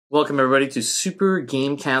Welcome, everybody, to Super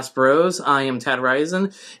Gamecast Bros. I am Tad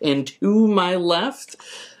Risen, and to my left,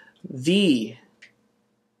 the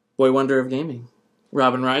boy wonder of gaming,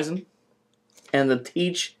 Robin Risen, and the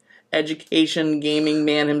teach, education, gaming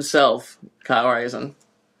man himself, Kyle Risen.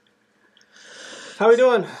 How are we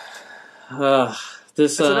doing?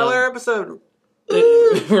 It's another episode.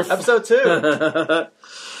 Episode 2.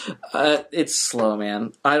 It's slow,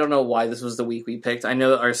 man. I don't know why this was the week we picked. I know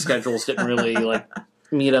that our schedules didn't really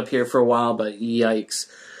meet up here for a while, but yikes.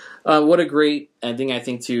 What a great ending, I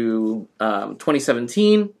think, to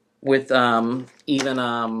 2017 with even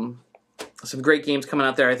some great games coming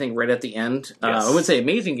out there, I think, right at the end. Yes. I wouldn't say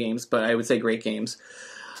amazing games, but I would say great games.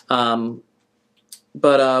 What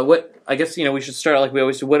I guess, we should start like we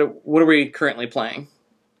always do. What are we currently playing?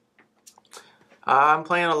 I'm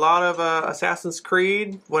playing a lot of Assassin's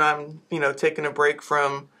Creed when I'm, taking a break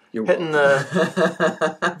from hitting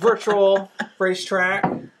the virtual racetrack.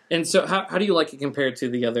 And so how do you like it compared to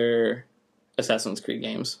the other Assassin's Creed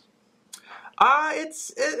games? It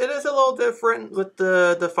is a little different with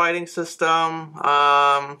the fighting system.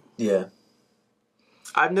 Yeah.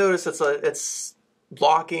 I've noticed it's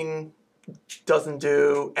blocking doesn't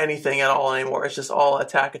do anything at all anymore. It's just all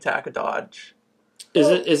attack, dodge.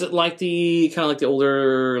 Is it like the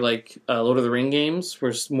older Lord of the Ring games,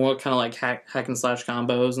 where it's more kind of like hack and slash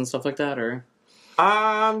combos and stuff like that, or?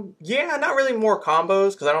 Yeah, not really more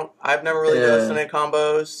combos because I've never really noticed any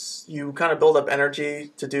combos. You kind of build up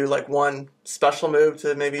energy to do like one special move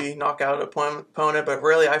to maybe knock out an opponent, but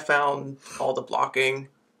really I found all the blocking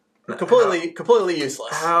completely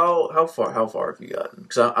useless. How far have you gotten?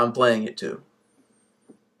 Because I'm playing it too.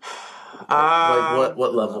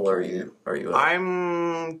 What level are you at?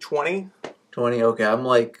 I'm 20. 20. Okay, I'm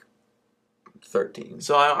like 13.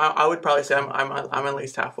 So I would probably say I'm at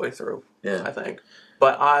least halfway through. Yeah, I think.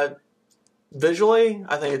 But visually,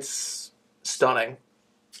 I think it's stunning.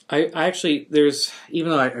 I actually,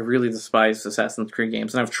 even though I really despise Assassin's Creed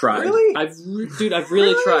games, and I've tried. Really? I've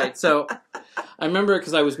really tried. So I remember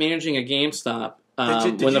because I was managing a GameStop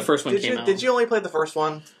when the first one came out. Did you only play the first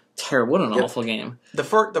one? Terrible. What an awful game. The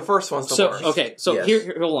first one's the worst. Okay, so yes.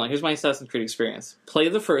 here, hold on. Here's my Assassin's Creed experience.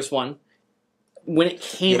 Played the first one. When it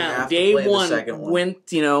came You out, have to day play the one, second one.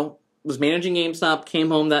 went, was managing GameStop, came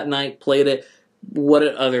home that night, played it. What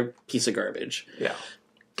an other piece of garbage. Yeah.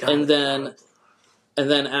 And then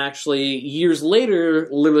actually, years later,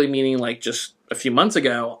 literally meaning like just a few months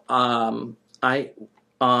ago, on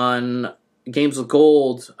Games with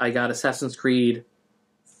Gold, I got Assassin's Creed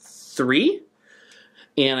 3.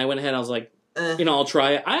 And I went ahead and I was like, I'll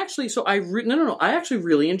try it. I actually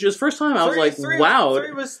really enjoyed it. First time I was like, wow.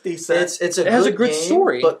 3 was decent. it has a good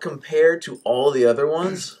story. But compared to all the other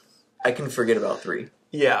ones, I can forget about 3.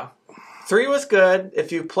 Yeah. 3 was good.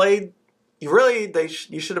 If you played, you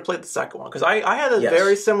should have played the second one. Because I had a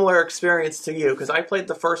very similar experience to you. Because I played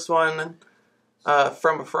the first one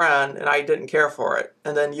from a friend, and I didn't care for it.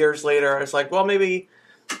 And then years later, I was like, well, maybe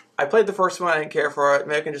I played the first one, I didn't care for it.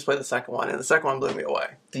 Maybe I can just play the second one. And the second one blew me away.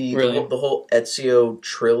 The whole Ezio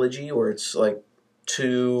trilogy, where it's like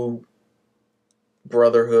 2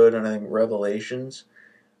 Brotherhood and I think Revelations.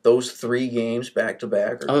 Those 3 games back to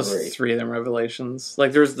back are great. 3 of them Revelations.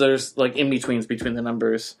 Like there's like in betweens between the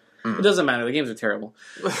numbers. It doesn't matter. The games are terrible.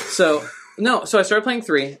 So I started playing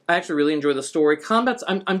 3. I actually really enjoy the story. Combat's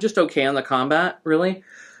I'm just okay on the combat, really.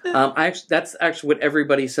 That's actually what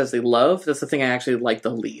everybody says they love. That's the thing I actually like the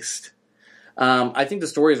least. I think the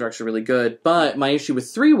stories are actually really good, but my issue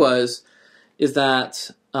with 3 is that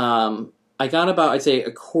I got about, I'd say,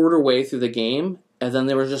 a quarter way through the game, and then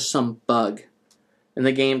there was just some bug in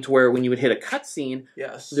the game to where when you would hit a cutscene,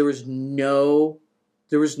 there was no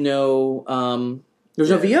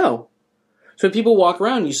VO. So people walk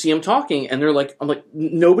around, you see them talking, and I'm like,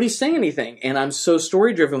 nobody's saying anything, and I'm so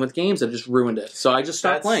story driven with games that just ruined it. So I just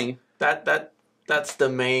stopped playing. That's the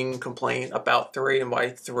main complaint about 3 and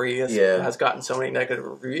why 3 has gotten so many negative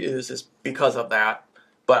reviews is because of that.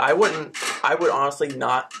 But I would honestly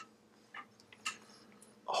not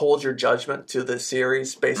hold your judgment to the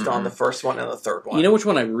series based on the first one and the third one. You know which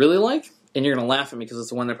one I really like? And you're going to laugh at me because it's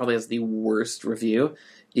the one that probably has the worst review,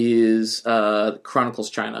 is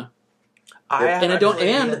Chronicles China.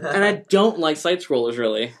 I don't like side scrollers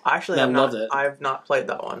really. Actually, I loved it. I've not played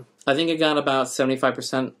that one. I think it got about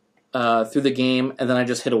 75% through the game, and then I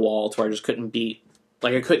just hit a wall to where I just couldn't beat.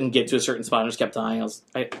 Like I couldn't get to a certain spot. I just kept dying.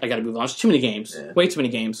 I got to move on. There's too many games. Yeah. Way too many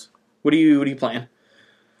games. What are you playing?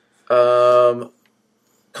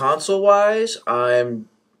 Console wise, I'm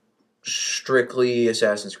strictly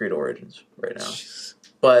Assassin's Creed Origins right now. Jeez.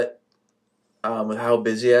 But with how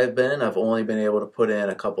busy I've been, I've only been able to put in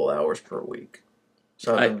a couple hours per week.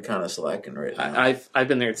 So I've been kind of slacking right now. I've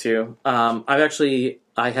been there too. I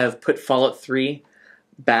have put Fallout 3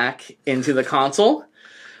 back into the console.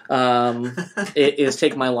 It is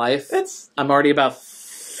taking my life. I'm already about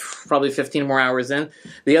probably 15 more hours in.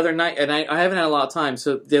 The other night, and I haven't had a lot of time,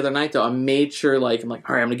 so the other night though, I made sure I'm like,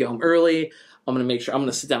 all right, I'm gonna get home early. I'm going to make sure I'm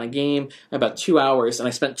going to sit down a game in about 2 hours. And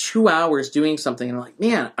I spent 2 hours doing something. And I'm like,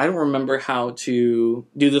 man, I don't remember how to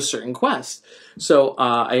do this certain quest. So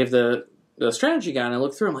I have the strategy guide and I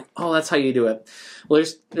look through. I'm like, oh, that's how you do it. Well,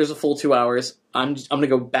 there's a full 2 hours. I'm going to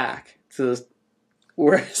go back to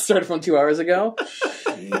where I started from 2 hours ago.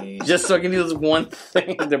 Jeez. Just so I can do this one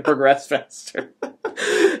thing to progress faster.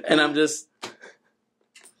 And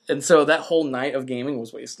so that whole night of gaming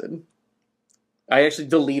was wasted. I actually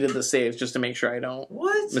deleted the saves just to make sure I don't.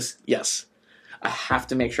 What? Yes, I have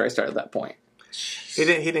to make sure I start at that point. He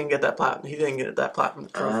didn't get that platinum. He didn't get that platinum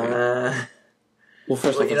trophy. Well,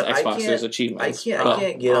 first of all, Xbox there's achievements. I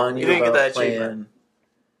can't get on you about playing.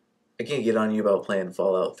 I can't get on you about playing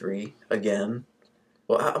Fallout 3 again.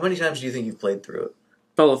 Well, how many times do you think you've played through it?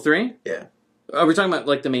 Fallout 3? Yeah. Are we talking about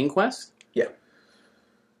like the main quest? Yeah.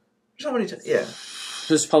 How many times? Yeah.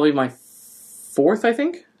 This is probably my fourth, I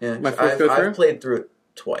think. Yeah, my fourth go through. I've played through it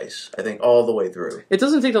twice. I think all the way through. It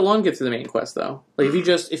doesn't take that long to get through the main quest, though. Like if you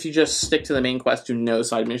just stick to the main quest, do no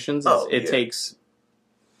side missions, it takes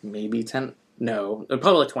maybe 10. No,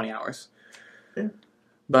 probably like 20 hours. Yeah.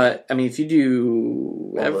 But I mean, if you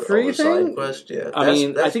do everything, all the side quest, yeah.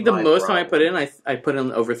 I think the most time I put in, I put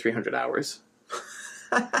in over 300 hours.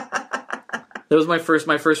 That was my first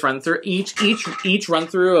run through. Each run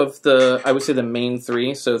through of I would say the main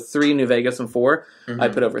 3, so 3 New Vegas and 4. Mm-hmm. I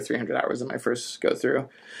put over 300 hours in my first go through.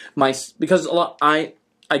 Because I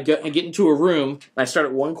get into a room and I start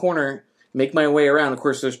at one corner, make my way around. Of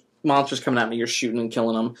course, there's monsters coming at me. You're shooting and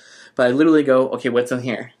killing them, but I literally go, okay, what's in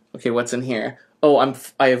here? Okay, what's in here? Oh,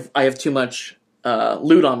 I have too much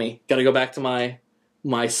loot on me. Got to go back to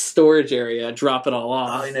my storage area, drop it all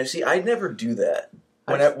off. Oh, see, I never do that.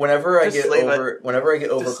 Whenever I get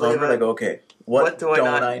overcome, I go, okay, what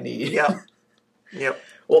don't I need? Yep.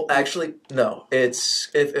 Well, actually, no. It's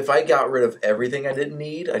if I got rid of everything I didn't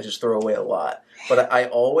need, I just throw away a lot. But I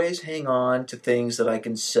always hang on to things that I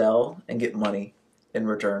can sell and get money in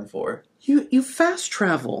return for. You fast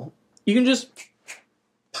travel. You can just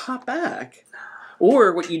pop back.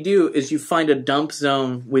 Or what you do is you find a dump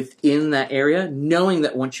zone within that area, knowing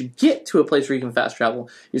that once you get to a place where you can fast travel,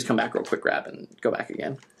 you just come back real quick, grab, and go back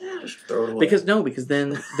again. Yeah, just throw it away. Because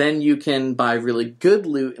then you can buy really good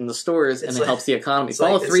loot in the stores, and it helps the economy.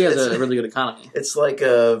 Fallout 3 has a really good economy. It's like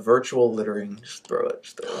a virtual littering. Just throw it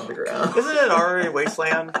on the ground. Isn't it already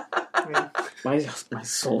Wasteland? My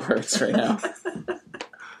soul hurts right now.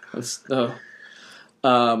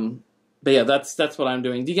 But yeah, that's what I'm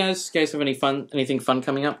doing. Do you guys have anything fun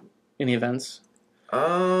coming up? Any events?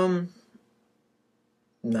 Not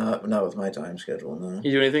with my time schedule, no.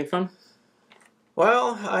 You do anything fun?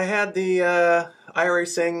 Well, I had the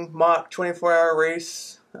iRacing mock 24-hour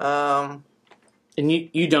race. And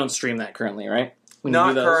you don't stream that currently, right?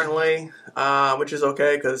 Not currently, which is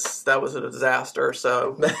okay because that was a disaster.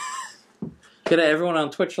 So could have everyone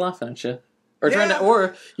on Twitch laughing at you.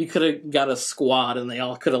 Or you could have got a squad and they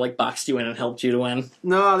all could have boxed you in and helped you to win.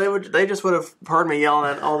 No, they just would have heard me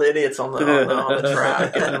yelling at all the idiots on the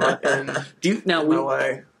track.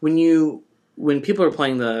 When people are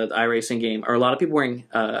playing the iRacing game, are a lot of people wearing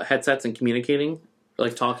headsets and communicating,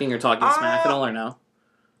 talking smack at all, or no?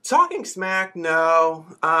 Talking smack, no.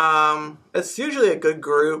 It's usually a good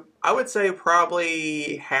group. I would say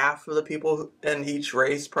probably half of the people in each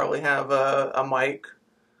race probably have a mic.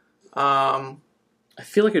 I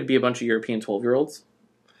feel like it'd be a bunch of European 12-year-olds.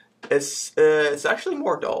 It's actually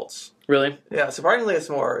more adults. Really? Yeah, surprisingly, it's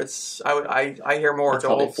more. I hear more it's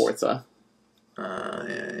adults. Probably Forza.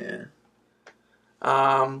 Yeah.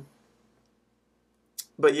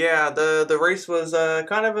 But yeah, the race was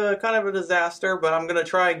kind of a disaster. But I'm gonna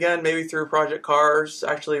try again, maybe through Project Cars.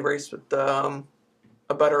 Actually, race with a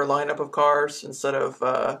better lineup of cars instead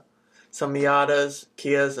of some Miatas,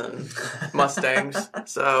 Kias, and Mustangs.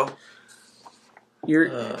 So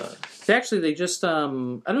they just I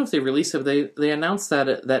don't know if they released it. But they announced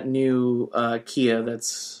that new Kia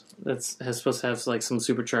that's supposed to have some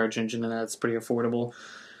supercharged engine and that's pretty affordable.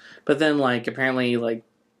 But then apparently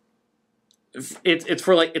it's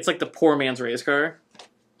for it's like the poor man's race car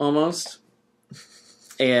almost,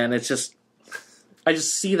 and it's just I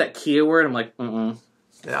just see that Kia word. I'm like,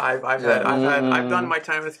 Yeah, I've done my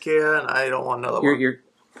time with Kia, and I don't want another one.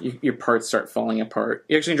 Your parts start falling apart.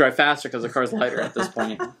 You actually drive faster because the car's lighter at this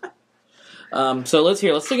point. So let's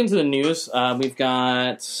dig into the news. We've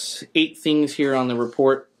got 8 things here on the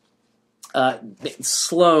report.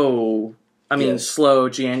 Slow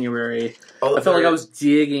January. I felt like I was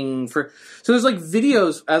digging for... So there's, like,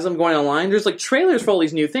 videos as I'm going online. There's, like, trailers for all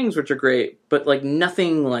these new things, which are great, but, like,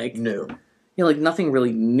 nothing, like... New. You know, like, nothing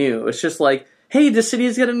really new. It's just like, hey, this city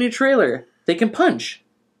has got a new trailer. They can punch.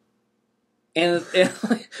 And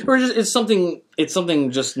or just, it's something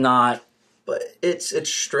just not... But it's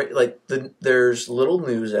straight, like, there's little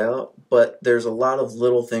news out, but there's a lot of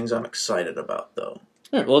little things I'm excited about, though.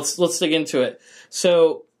 All right, well, let's dig into it.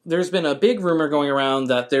 So... There's been a big rumor going around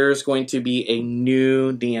that there's going to be a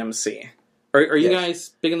new DMC. Are you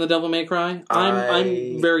guys big in the Devil May Cry?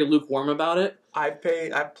 I'm very lukewarm about it. I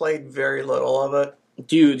played very little of it.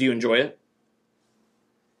 Do you enjoy it?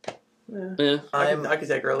 Yeah. I could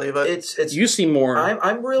take or leave it. It's you seem more.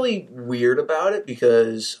 I'm really weird about it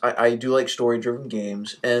because I do like story driven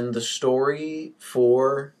games, and the story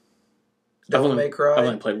for Devil May Cry. I've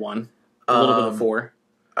only played 1. A little bit of 4.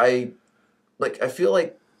 I feel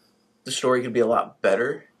like the story could be a lot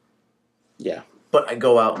better. Yeah. But I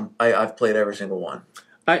go out and I've played every single one.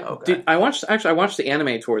 I watched the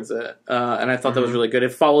anime towards it, and I thought that was really good.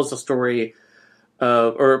 It follows the story,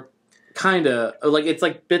 or kind of like it's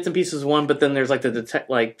like bits and pieces of one, but then there's like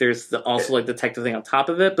also detective thing on top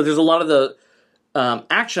of it. But there's a lot of the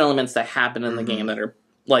action elements that happen in the game that are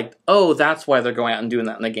like, oh, that's why they're going out and doing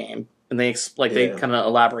that in the game, and they kind of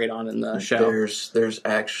elaborate on in the show. There's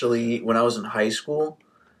actually, when I was in high school,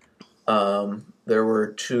 there were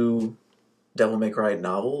 2 Devil May Cry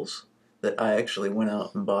novels that I actually went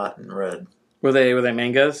out and bought and read. Were they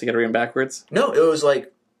mangas? You got to read them backwards? No, it was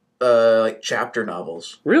like chapter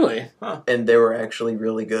novels. Really? Huh. And they were actually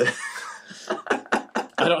really good.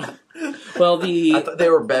 I thought they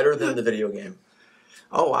were better than the video game.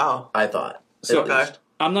 Oh wow! I thought. So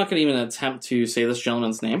I'm not going to even attempt to say this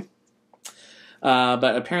gentleman's name.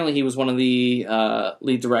 But apparently he was one of the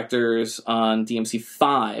lead directors on DMC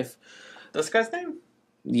 5. This guy's name?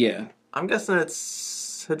 Yeah. I'm guessing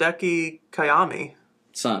it's Hideki Kayami.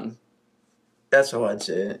 Son. That's how I'd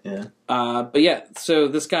say it, yeah. But yeah, so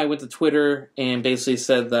this guy went to Twitter and basically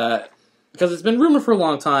said that, because it's been rumored for a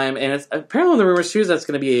long time, and it's apparently the rumors too is that's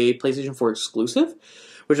going to be a PlayStation 4 exclusive,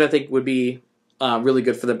 which I think would be really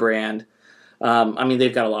good for the brand. I mean,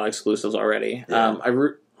 they've got a lot of exclusives already. Yeah.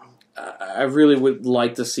 I really would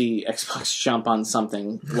like to see Xbox jump on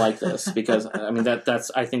something like this because I mean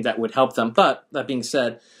I think that would help them. But that being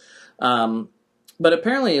said, but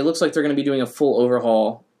apparently it looks like they're going to be doing a full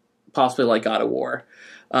overhaul, possibly like God of War.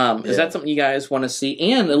 Is that something you guys want to see?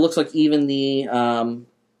 And it looks like even the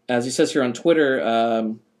as he says here on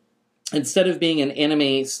Twitter, instead of being an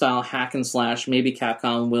anime style hack and slash, maybe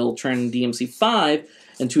Capcom will turn DMC 5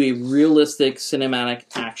 into a realistic cinematic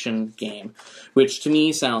action game, which to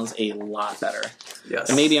me sounds a lot better. Yes.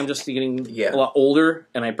 And maybe I'm just getting a lot older,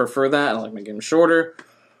 and I prefer that. I like my game shorter.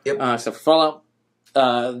 Yep. Except for Fallout.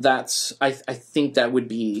 I think that would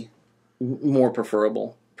be more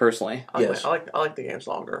preferable, personally. I like the games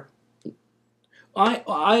longer.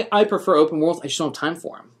 I prefer open worlds. I just don't have time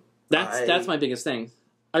for them. That's my biggest thing.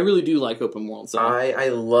 I really do like open worlds. I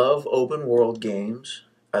love open world games.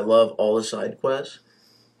 I love all the side quests.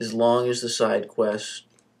 As long as the side quests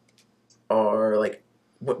are like,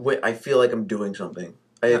 I feel like I'm doing something.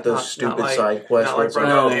 I hate those stupid side quests. Not like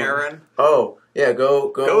running an errand. Oh yeah,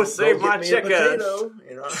 go save my chicken. Potato,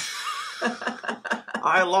 you know.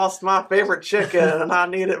 I lost my favorite chicken and I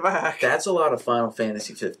need it back. That's a lot of Final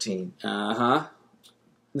Fantasy 15.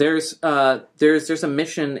 There's a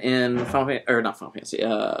mission in Fallout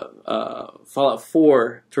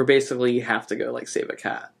 4 where basically you have to go like save a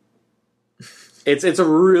cat. It's a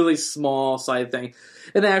really small side thing,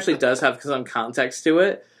 and it actually does have some context to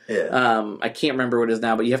it. Yeah. I can't remember what it is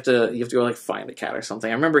now, but you have to go like find a cat or something.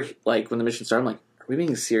 I remember like when the mission started, I'm like, are we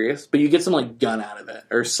being serious? But you get some like gun out of it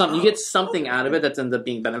or something. You get something out of it that ends up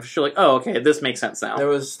being beneficial. Like, oh, okay, this makes sense now. There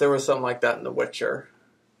was something like that in The Witcher.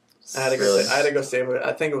 I had to go save it.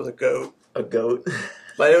 I think it was a goat. A goat.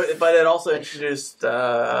 But it also introduced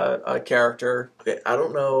a character. Okay, I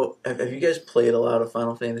don't know. Have you guys played a lot of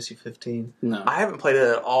Final Fantasy 15? No, I haven't played it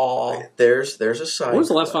at all. Okay, there's a side. What was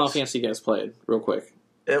the last Final Fantasy you guys played? Real quick.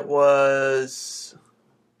 It was.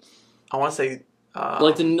 I want to say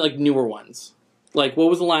like the newer ones. Like what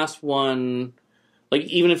was the last one? Like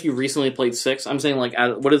even if you recently played 6, I'm saying like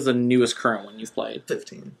what is the newest current one you've played?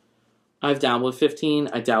 15. I've dabbled with 15.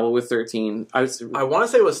 I dabbled with 13. I want to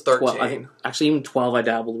say it was 13. 12, I think, actually, even 12 I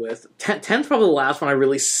dabbled with. 10's probably the last one I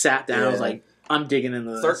really sat down. Yeah. I was like, I'm digging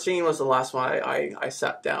into this. 13 was the last one I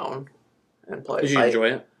sat down and played. Did you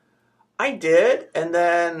enjoy it? I did, and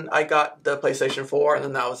then I got the PlayStation 4, and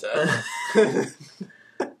then that was it.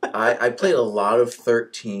 I played a lot of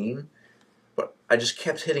 13, but I just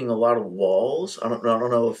kept hitting a lot of walls. I don't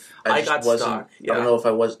know if I got stuck. Yeah. I don't know if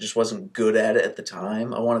I wasn't good at it at the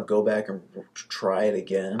time. I want to go back and try it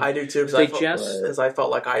again. I do too, because I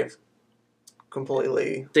felt like I've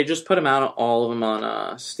completely. They just put them out, all of them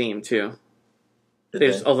on Steam too.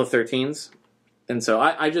 There's all the 13s, and so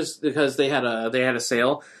I just because they had a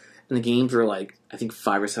sale. And the games were like, I think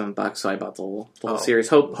 $5 or $7, so I bought the whole series,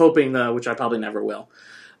 hoping, which I probably never will,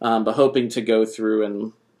 but hoping to go through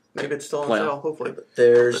and maybe it's still on sale, hopefully. But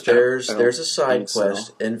there's a side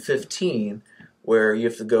quest in 15 where you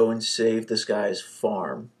have to go and save this guy's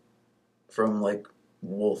farm from like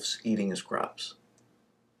wolves eating his crops.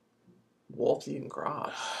 Wolves eating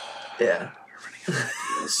crops. Yeah.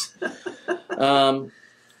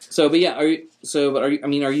 So, but yeah, are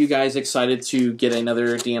you guys excited to get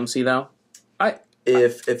another DMC though?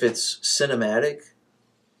 If it's cinematic,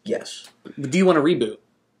 yes. Do you want a reboot?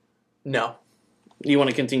 No. Do you want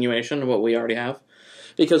a continuation of what we already have?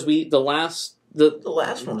 Because the last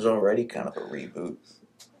one was already kind of a reboot.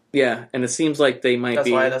 Yeah, and it seems like they might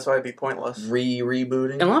be. That's why it'd be pointless.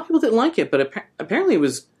 Rebooting. And a lot of people didn't like it, but apparently it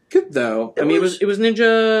was good though. It was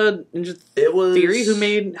Ninja Theory who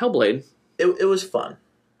made Hellblade. It was fun.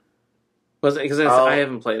 Was it? Because I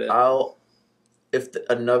haven't played it. If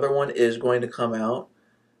another one is going to come out,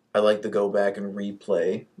 I like to go back and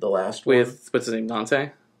replay the last one. With, what's his name, Dante?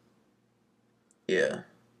 Yeah.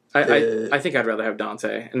 I think I'd rather have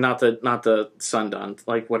Dante, and not the son Dante,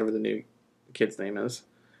 like whatever the new kid's name is.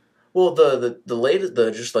 Well, the latest,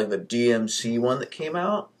 just like the DMC one that came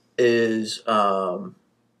out is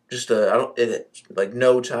just like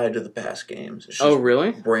no tie to the past games. It's just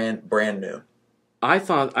really? Brand new. I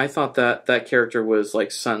thought that character was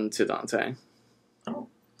like son to Dante. I don't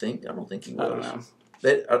think he was. I don't know.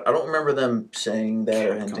 I don't remember them saying that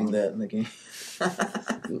or hinting that in the game.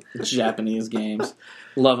 Japanese games,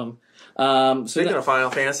 love them. Speaking of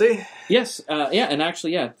Final Fantasy, yes, and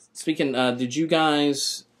actually, Speaking, did you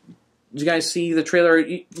guys see the trailer?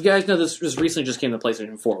 You guys know this recently just came to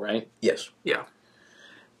PlayStation 4, right? Yes. Yeah.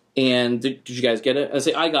 And did you guys get it?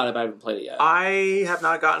 I got it, but I haven't played it yet. I have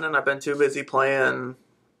not gotten it. I've been too busy playing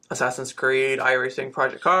Assassin's Creed, iRacing,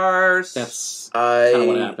 Project Cars. That's kind of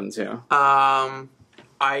what happened too. I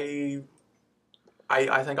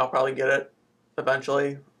think I'll probably get it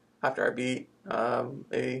eventually after I beat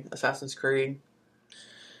a Assassin's Creed.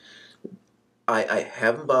 I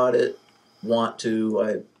haven't bought it. Want to?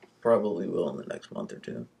 I probably will in the next month or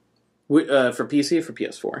two. For PC or for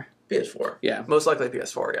PS4? PS4. Yeah. Most likely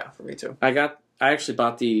PS4, yeah, for me too. I actually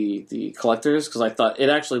bought the collectors because I thought it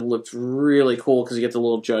actually looked really cool because you get the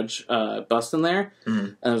little judge bust in there,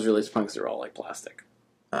 and it was really fun because they're all like plastic.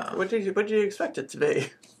 What did you expect it to be?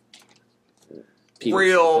 Peter's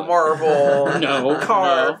real marble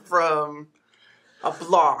carved no. from a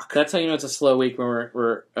block. That's how you know it's a slow week when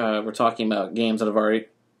we're talking about games that have already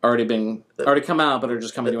come out but are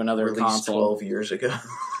just coming to another console. 12 years ago.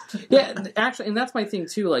 Yeah, actually, and that's my thing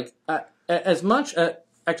too. Like, as much,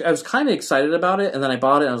 actually, I was kind of excited about it, and then I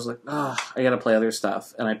bought it, and I was like, I got to play other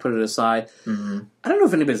stuff, and I put it aside. Mm-hmm. I don't know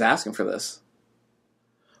if anybody's asking for this.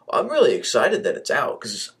 I'm really excited that it's out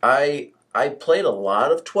because I played a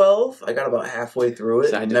lot of 12. I got about halfway through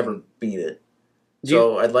it and never beat it.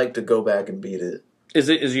 So I'd like to go back and beat it. Is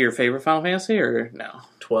it your favorite Final Fantasy or no?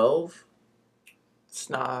 12? It's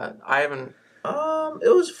not. I haven't.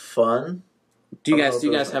 It was fun. Do you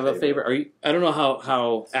guys have a favorite? I don't know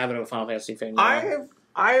how avid of a Final Fantasy fan you are.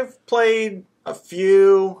 I've played a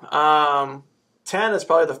few. 10 is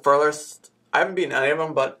probably the furthest. I haven't beaten any of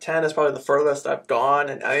them, but 10 is probably the furthest I've gone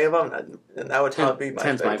in any of them, and that would probably be my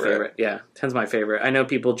 10's favorite. my favorite. Yeah, 10's my favorite. I know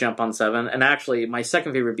people jump on 7, and actually my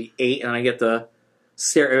second favorite would be 8, and I get to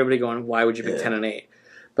stare at everybody going, why would you pick 10 and 8?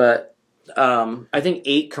 But I think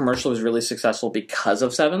 8 commercially was really successful because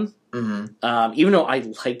of 7. Mm-hmm. Even though I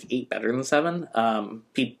like 8 better than 7,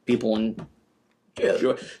 people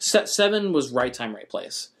enjoy. 7 was right time, right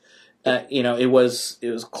place. It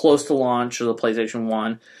was close to launch of the PlayStation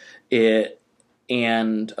 1.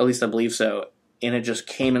 And at least I believe so. And it just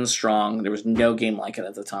came in strong. There was no game like it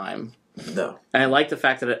at the time. No. And I like the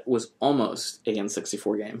fact that it was almost an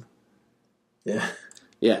N64 game. Yeah.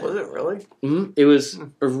 Yeah. Was it really? Mm-hmm. It was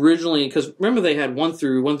originally, because remember they had 1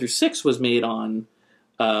 through 6 was made on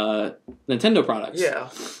Nintendo products. Yeah.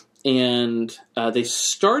 And they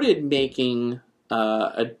started making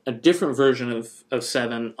a different version of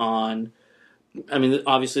 7 on I mean,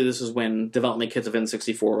 obviously this is when development kits of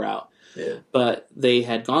N64 were out. Yeah. But they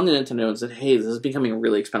had gone to Nintendo and said, hey, this is becoming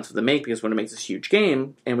really expensive to make because we want to make this huge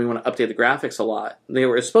game and we want to update the graphics a lot. They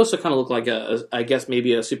were supposed to kind of look like I guess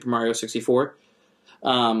maybe a Super Mario 64.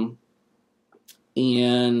 And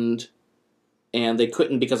they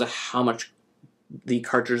couldn't because of how much the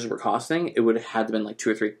cartridges were costing. It would have had to been like 2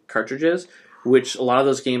 or 3 cartridges, which a lot of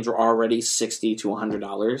those games were already $60 to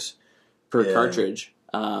 $100 per cartridge.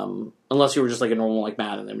 Unless you were just like a normal like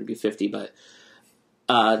Madden, then it would be 50, but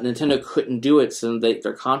Nintendo couldn't do it, so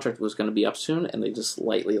their contract was going to be up soon, and they just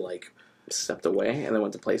lightly like stepped away, and they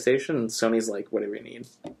went to PlayStation, and Sony's like, whatever you need,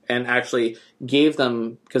 and actually gave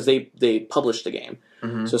them, because they published the game,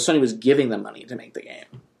 so Sony was giving them money to make the game.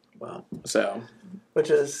 Wow. So, which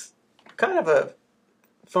is kind of a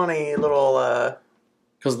funny little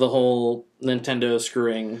because the whole Nintendo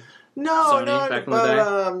screwing Sony back in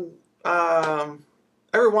the day.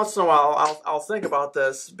 Every once in a while, I'll think about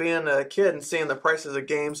this. Being a kid and seeing the prices of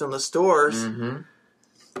games in the stores,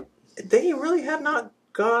 they really have not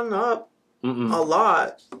gone up a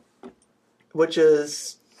lot, which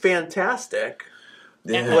is fantastic.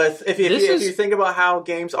 Yeah. With if you think about how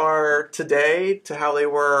games are today to how they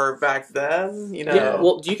were back then, you know. Yeah.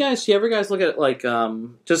 Well, do you ever guys look at like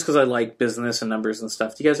just because I like business and numbers and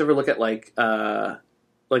stuff? Do you guys ever look at like the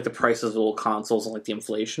prices of old consoles and like the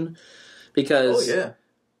inflation? Because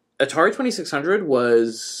Atari 2600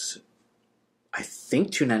 was, I think,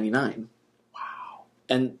 $299. Wow.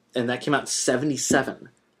 And that came out in 77.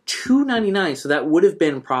 $299. So that would have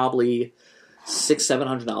been probably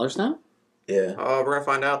 $600-700 now. Yeah. We're gonna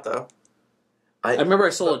find out though. I remember I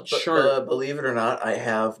saw a chart. Believe it or not, I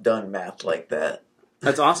have done math like that.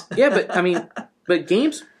 That's awesome. Yeah, but I mean,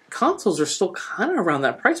 consoles are still kind of around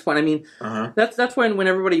that price point. I mean, that's when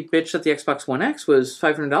everybody bitched that the Xbox One X was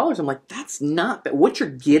 $500. I'm like, that's not bad. What you're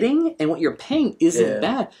getting and what you're paying isn't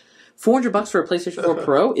bad. $400 for a PlayStation 4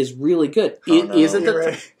 Pro is really good. Isn't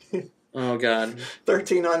right. Oh God,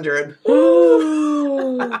 $1,300.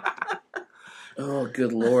 Oh,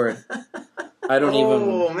 good Lord! I don't even.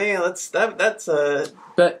 Oh man, that's a.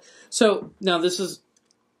 But so now this is.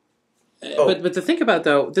 But to think about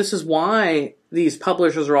though, this is why these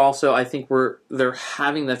publishers are also, I think, they're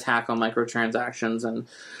having the attack on microtransactions, and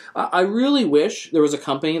I really wish there was a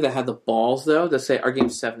company that had the balls though to say our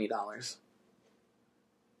game's $70.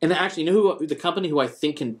 And actually, you know who the company who I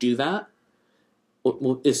think can do that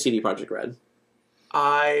is CD Projekt Red.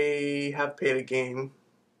 I have paid a game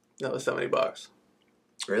that was $70.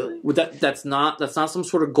 Really? That's not some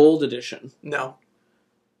sort of gold edition. No.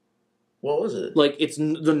 What was it? Like, it's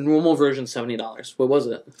the normal version, $70. What was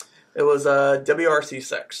it? It was a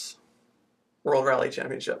WRC6 World Rally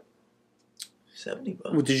Championship.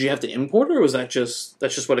 $70. Did you have to import it, or was that's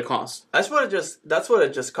just what it cost? That's what it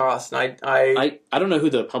just cost. And I don't know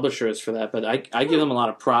who the publisher is for that, but I give them a lot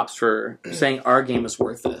of props for saying our game is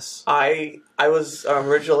worth this. I was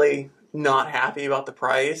originally not happy about the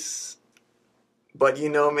price, but you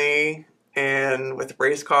know me, and with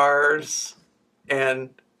race cars and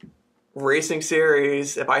racing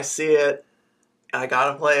series, if I see it and I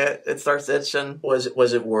gotta play it, it starts itching. Was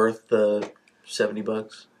it worth the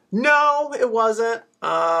 $70? No, it wasn't.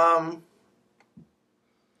 But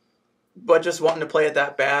just wanting to play it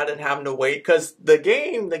that bad and having to wait, because the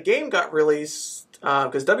game got released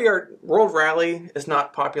because World Rally is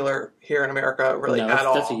not popular here in America really at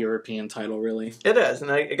all. That's a European title, really. It is,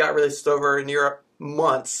 and it got released over in Europe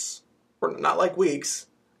months, or not like weeks,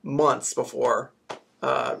 months before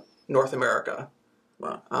North America.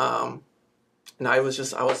 Wow. And I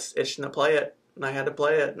was itching to play it, and I had to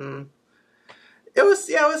play it, and it was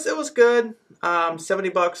good.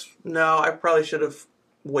 $70. No, I probably should have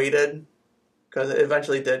waited, because it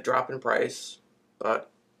eventually did drop in price.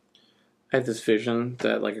 But I had this vision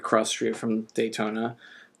that, like, across the street from Daytona,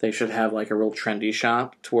 they should have like a real trendy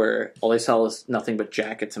shop to where all they sell is nothing but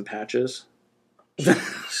jackets and patches.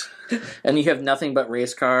 And you have nothing but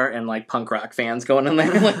race car and like punk rock fans going in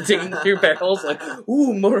there, like digging through barrels, like,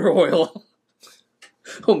 ooh, motor oil.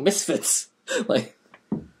 Oh, Misfits. Like,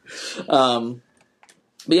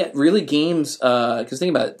 but yeah, really games, because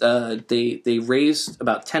think about it, they raised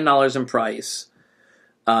about $10 in price,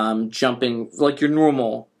 jumping like your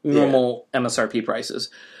normal MSRP prices,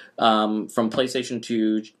 from PlayStation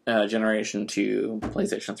 2 generation to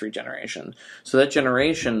PlayStation 3 generation. So that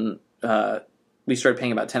generation, we started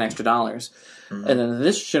paying about $10 extra. And then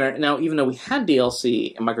this generation, now even though we had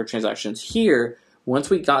DLC and microtransactions here,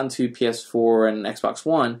 once we got into PS4 and Xbox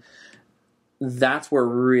One, that's where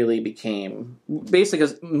it really became, basically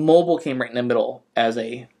because mobile came right in the middle as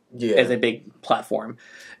a as a big platform.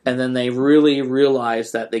 And then they really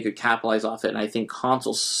realized that they could capitalize off it. And I think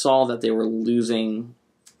consoles saw that they were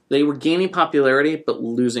gaining popularity, but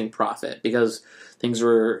losing profit because games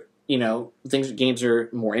are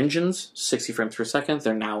more engines, 60 frames per second.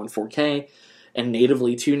 They're now in 4K and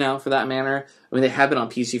natively too now for that matter. I mean, they have been on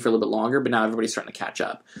PC for a little bit longer, but now everybody's starting to catch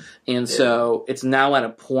up. And so it's now at a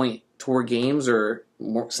point to where games are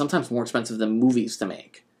sometimes more expensive than movies to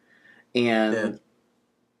make. And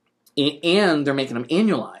they're making them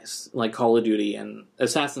annualized, like Call of Duty and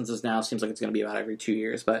Assassins seems like it's going to be about every 2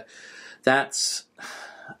 years. But that's,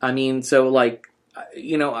 I mean, so like,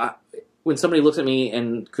 when somebody looks at me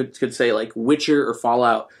and could say like Witcher or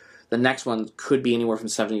Fallout, the next one could be anywhere from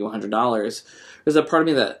 $70 to $100. There's a part of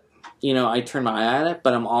me that, I turn my eye at it,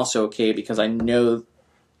 but I'm also okay because I know,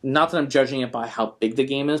 not that I'm judging it by how big the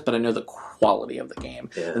game is, but I know the quality of the game.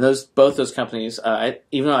 Yeah. And both those companies,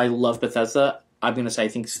 even though I love Bethesda, I'm going to say I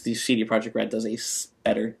think CD Projekt Red does a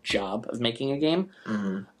better job of making a game,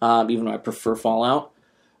 even though I prefer Fallout.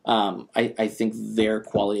 I think their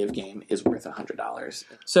quality of game is worth $100.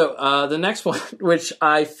 So the next one, which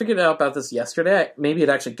I figured out about this yesterday, maybe it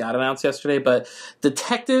actually got announced yesterday, but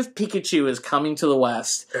Detective Pikachu is coming to the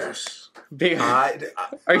West. Yes.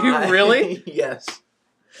 Are you really? Yes.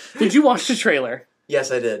 Did you watch the trailer?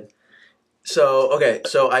 Yes, I did. So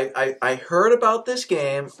I heard about this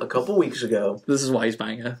game a couple weeks ago. This is why he's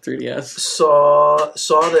buying a 3DS. Saw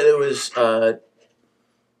that it was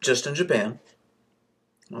just in Japan.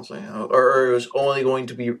 I was like, or it was only going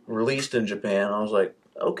to be released in Japan. I was like,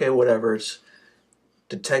 okay, whatever. It's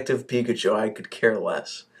Detective Pikachu. I could care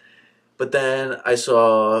less. But then I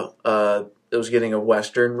saw it was getting a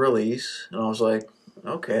Western release, and I was like,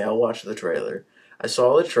 okay, I'll watch the trailer. I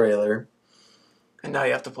saw the trailer. And now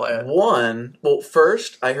you have to play it.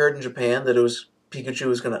 First, I heard in Japan that Pikachu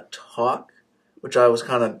was going to talk, which I was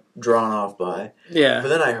kind of drawn off by. Yeah. But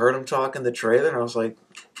then I heard him talk in the trailer, and I was like,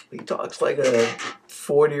 he talks like a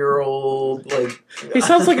 40-year-old, like... He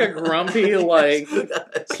sounds like a grumpy, like,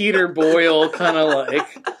 Peter Boyle kind of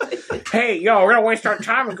like, hey, yo, we're going to waste our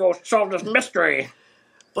time and go solve this mystery.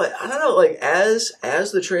 But, I don't know, like, as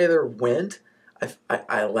the trailer went...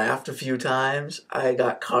 I laughed a few times. I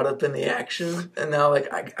got caught up in the action, and now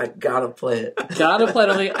like I gotta play it. Gotta play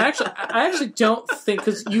it. I actually don't think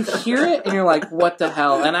because you hear it and you're like, what the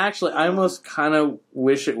hell? And actually, I almost kind of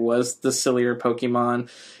wish it was the sillier Pokemon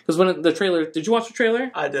because when the trailer, did you watch the trailer?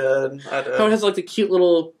 I did. How it has like the cute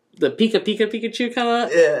little Pikachu kind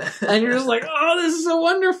of and you're just like, oh, this is so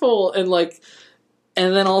wonderful, and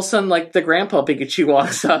then all of a sudden like the Grandpa Pikachu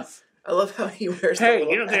walks up. I love how he wears. Hey,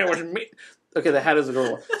 you don't think it was me? Okay, the hat is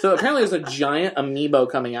adorable. So apparently there's a giant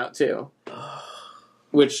amiibo coming out too,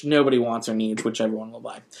 which nobody wants or needs, which everyone will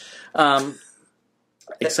buy.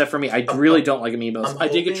 Except for me. I really don't like amiibos. I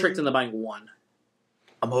did get tricked into buying one.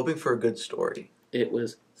 I'm hoping for a good story. It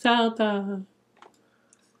was Zelda.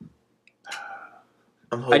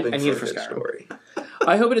 I'm hoping for a good story.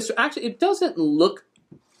 I hope it is. Actually, it doesn't look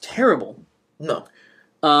terrible. No.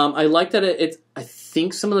 I like that I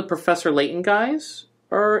think some of the Professor Layton guys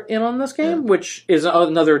are in on this game, which is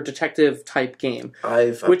another detective type game.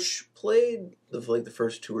 I've played the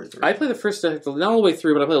first 2 or 3. I played the first, not all the way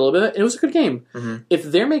through, but I played a little bit. It was a good game. Mm-hmm. If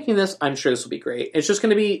they're making this, I'm sure this will be great. It's just going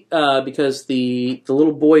to be because the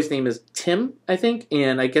little boy's name is Tim, I think,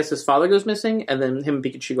 and I guess his father goes missing, and then him and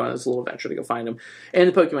Pikachu go on this little adventure to go find him. And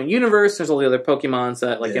in the Pokemon universe, there's all the other Pokemons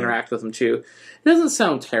that interact with him too. It doesn't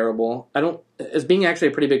sound terrible. As being actually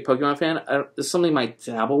a pretty big Pokemon fan, it's something I might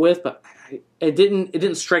dabble with, but it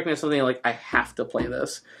didn't strike me as something like I have to play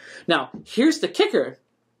this. Now, here's the kicker.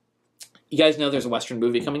 You guys know there's a Western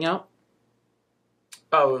movie coming out?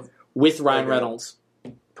 Oh. With Ryan Reynolds.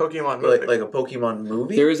 Pokemon movie. Like a Pokemon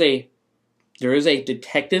movie? There is a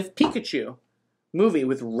Detective Pikachu movie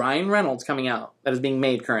with Ryan Reynolds coming out that is being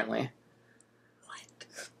made currently.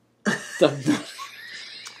 What?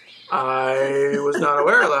 I was not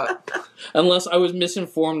aware of that. Unless I was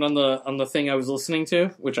misinformed on the thing I was listening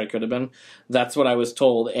to, which I could have been. That's what I was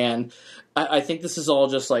told, and I think this is all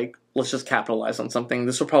just like, let's just capitalize on something.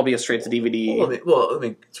 This will probably be a straight to DVD. Well, I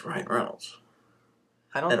mean, it's Ryan Reynolds.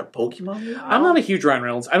 And a Pokemon movie? I'm not a huge Ryan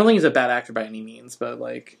Reynolds. I don't think he's a bad actor by any means, but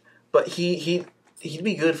like... But he'd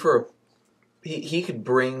be good for he could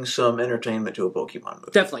bring some entertainment to a Pokemon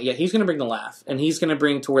movie. Definitely, yeah. He's going to bring the laugh. And he's going to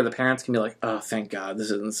bring to where the parents can be like, oh, thank God,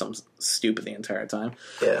 this isn't some stupid the entire time.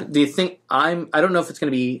 Yeah. Do you think... I don't know if it's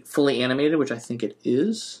going to be fully animated, which I think it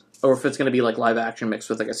is, or if it's going to be like live action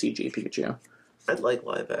mixed with like a CG Pikachu. I'd like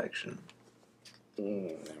live action.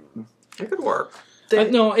 It could work.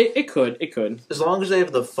 No, it could. It could. As long as they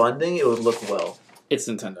have the funding, it would look well. It's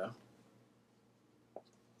Nintendo.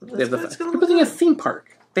 They're building a theme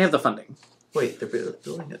park. They have the funding. Wait, they're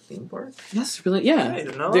building a theme park? Yes, really. Yeah, I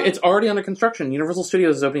didn't know that. It's already under construction. Universal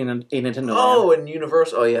Studios is opening a Nintendo. Oh, Land. and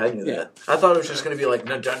Universal. Oh, yeah, I knew that. I thought it was just going to be like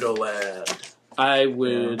Nintendo Land. I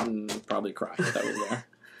would probably cry if that was there.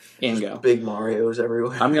 And go. Big Marios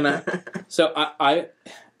everywhere. I'm gonna. So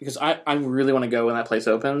because I really want to go when that place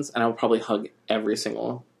opens, and I will probably hug every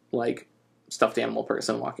single like stuffed animal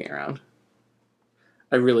person walking around.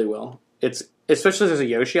 I really will. It's especially if there's a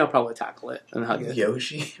Yoshi, I'll probably tackle it and hug it.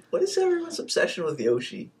 Yoshi? What is everyone's obsession with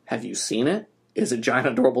Yoshi? Have you seen it? It's a giant,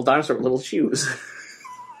 adorable dinosaur with little shoes.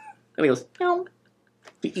 And he goes, meow.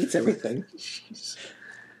 He eats everything. Jeez.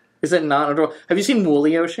 Is it not adorable? Have you seen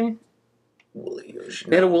Woolly Yoshi? Woolly Yoshi.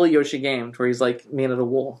 They had a Woolly Yoshi game where he's like made out of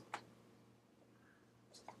wool.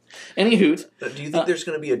 Anywho, Do you think there's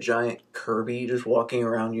going to be a giant Kirby just walking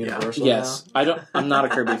around Universal yes. now? I'm not a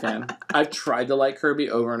Kirby fan. I've tried to like Kirby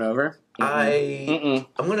over and over. I'm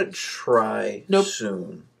going to try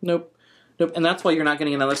soon. Nope. And that's why you're not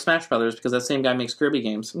getting another Smash Brothers, because that same guy makes Kirby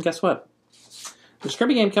games. And guess what? There's a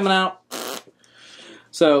Kirby game coming out.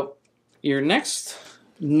 So, your next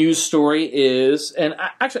news story is, and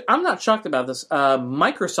actually, I'm not shocked about this.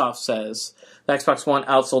 Microsoft says the Xbox One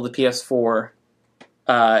outsold the PS4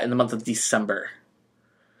 in the month of December.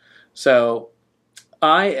 So,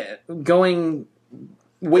 wasting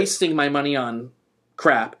my money on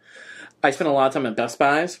crap. I spent a lot of time at Best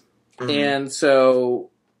Buys, and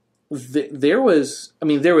so there was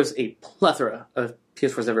a plethora of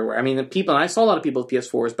PS4s everywhere. I mean, I saw a lot of people with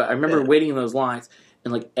PS4s, but I remember waiting in those lines,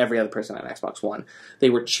 and like every other person had an Xbox One.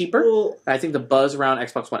 They were cheaper. Well, I think the buzz around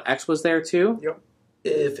Xbox One X was there too. Yep.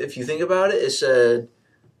 If you think about it, it said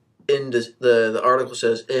the article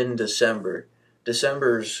says in December.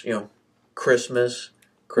 December's Christmas.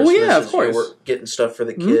 Well, yeah, of course. We're getting stuff for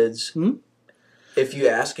the kids. Mm-hmm. If you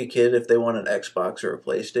ask a kid if they want an Xbox or a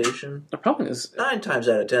PlayStation, The problem is 9 times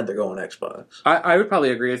out of 10 they're going Xbox. I would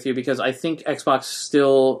probably agree with you, because I think Xbox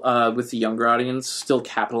still, with the younger audience, still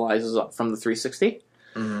capitalizes up from the 360.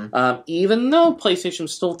 Mm-hmm. Even though PlayStation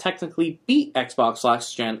still technically beat Xbox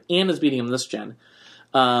last gen and is beating them this gen.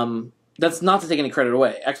 That's not to take any credit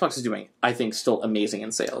away. Xbox is doing, I think, still amazing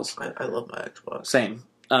in sales. I love my Xbox. Same.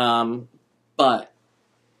 But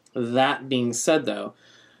that being said, though,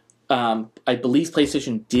 I believe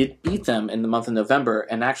PlayStation did beat them in the month of November,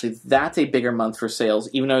 and actually that's a bigger month for sales,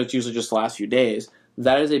 even though it's usually just the last few days.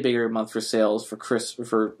 That is a bigger month for sales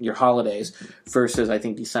for your holidays versus, I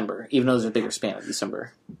think, December, even though there's a bigger span of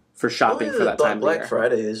December for shopping for that time of year. Black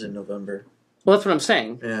Friday is in November. Well, that's what I'm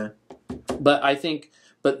saying. Yeah. But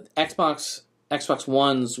Xbox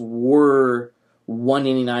Ones were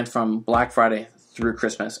 $199 from Black Friday through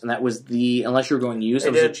Christmas, and that was unless you were going used,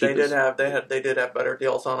 it was the cheapest. They did have better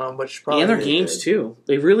deals on them, which probably and their games too.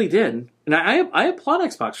 They really did, and I applaud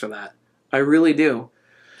Xbox for that. I really do.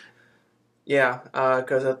 Yeah,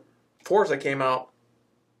 because Forza came out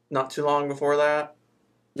not too long before that.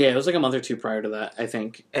 Yeah, it was like a month or two prior to that, I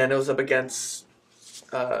think, and it was up against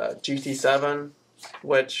GT7,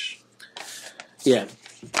 which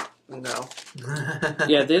no.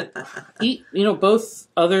 Yeah, both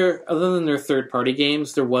other than their third-party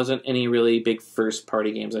games, there wasn't any really big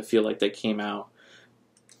first-party games, I feel like, that came out.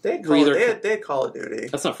 They had Call of Duty.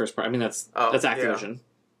 That's not first-party. I mean, that's Activision.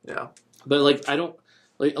 Yeah. But, I don't...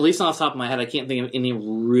 at least off the top of my head, I can't think of any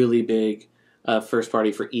really big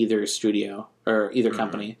first-party for either studio or either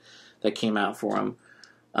company that came out for them.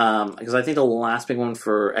 Because I think the last big one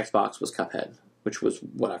for Xbox was Cuphead, which was,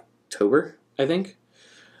 October, I think?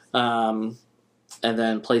 And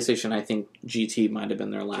then PlayStation, I think GT might have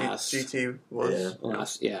been their last. GT was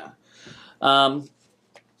last, yeah.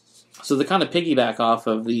 So to kind of piggyback off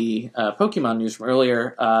of the Pokemon news from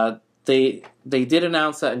earlier, they did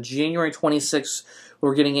announce that on January 26th,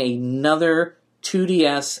 we're getting another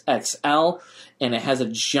 2DS XL, and it has a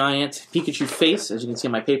giant Pikachu face, as you can see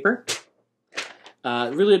on my paper.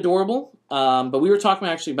 Really adorable. But we were talking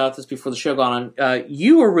actually about this before the show got on.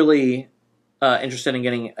 You were really interested in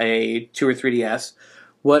getting a 2 or 3DS.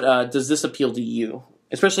 What does this appeal to you,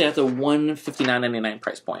 especially at the $159.99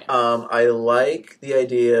 price point? I like the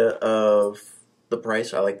idea of the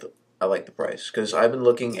price. I like the price because I've been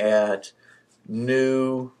looking at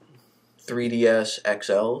new 3DS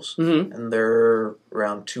XLs, and they're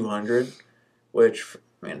around $200, which,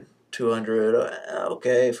 I mean, $200,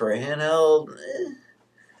 okay, for a handheld,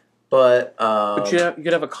 But you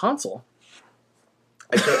could have a console.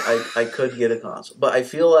 I could get a console, but I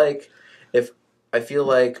feel like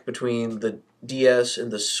between the DS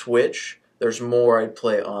and the Switch, there's more I'd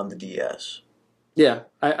play on the DS. Yeah,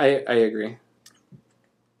 I agree.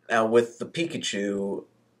 Now with the Pikachu,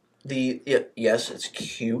 Yes, it's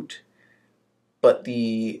cute, but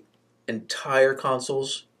the entire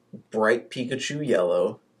console's bright Pikachu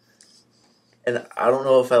yellow, and I don't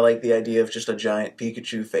know if I like the idea of just a giant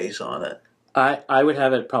Pikachu face on it. I would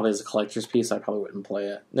have it probably as a collector's piece. I probably wouldn't play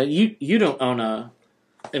it. Now, you don't own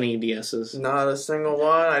any DSs. Not a single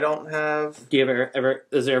one. I don't have. Do you ever?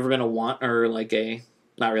 Has there ever been a want or like a?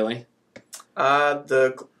 Not really.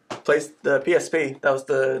 The PSP. That was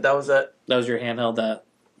it. That was your handheld.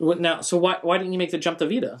 Now. So why didn't you make the jump to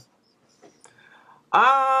Vita?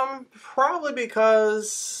 Probably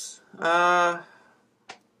because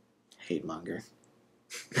Hate monger.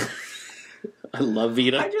 I love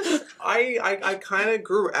Vita. I kind of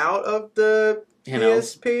grew out of the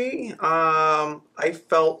Handhelds. PSP. I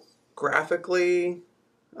felt graphically.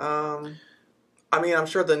 I mean, I'm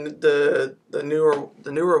sure the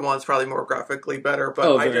newer one's probably more graphically better,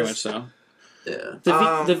 but very much so. Yeah.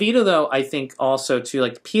 The Vita, though, I think also too,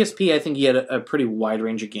 like the PSP, I think you had a pretty wide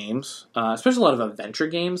range of games, especially a lot of adventure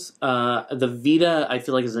games. The Vita, I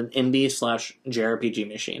feel like, is an indie/JRPG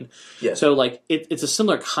machine. Yes. So like it's a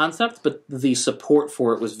similar concept, but the support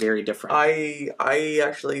for it was very different. I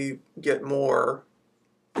actually get more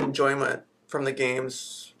enjoyment from the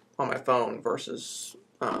games on my phone versus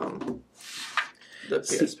the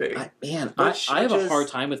PSP. I have a hard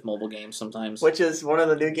time with mobile games sometimes. Which is one of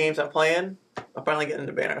the new games I'm playing. I'm finally getting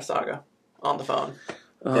into Banner Saga on the phone.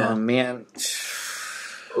 Oh, man.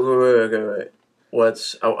 Wait.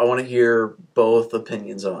 I want to hear both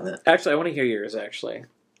opinions on it. Actually, I want to hear yours, actually.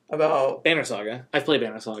 About Banner Saga. I've played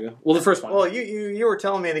Banner Saga. Well, the first one. Well, you were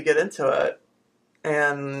telling me to get into it,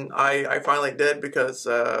 and I finally did because...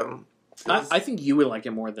 I think you would like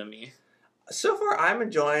it more than me. So far, I'm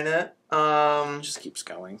enjoying it. It just keeps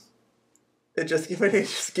going. It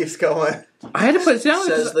just keeps going. I had to put it down.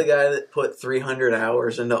 Says the guy that put 300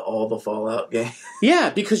 hours into all the Fallout games. Yeah,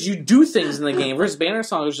 because you do things in the game. Versus Banner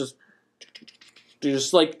Saga is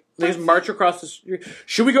just like they just march across the street.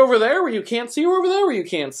 Should we go over there where you can't see, or over there where you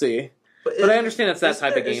can't see? But I understand it's that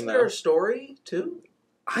type of game, though. Is there a story too?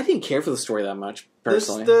 I didn't care for the story that much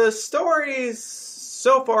personally. The story's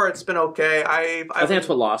so far it's been okay. I think that's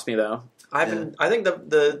what lost me, though. I think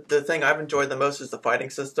the thing I've enjoyed the most is the fighting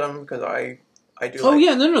system because I do. Oh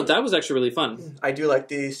yeah, no, that was actually really fun. I do like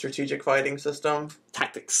the strategic fighting system,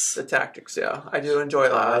 tactics. The tactics, yeah, I do enjoy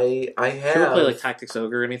that. I have. Did you ever play like Tactics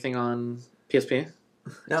Ogre or anything on PSP?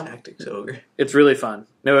 No, Tactics Ogre. It's really fun.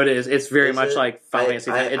 No, it is. It's very much like Final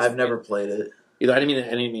Fantasy. I've never played it. Either. I didn't mean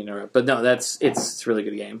to interrupt, but no, it's a really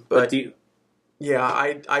good game. But do you? Yeah,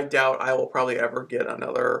 I doubt I will probably ever get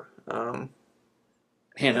another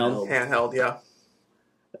handheld. Yeah.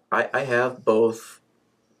 I have both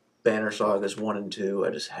Banner Sagas 1 and 2. I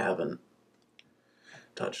just haven't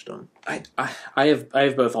touched them. I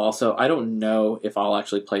have both also. I don't know if I'll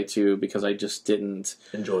actually play 2 because I just didn't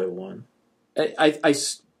enjoy 1.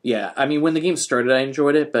 I mean, when the game started, I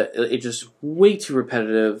enjoyed it, but it just way too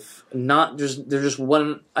repetitive. There's just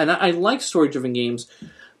one, and I like story-driven games,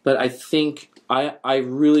 but I think I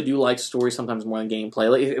really do like story sometimes more than gameplay.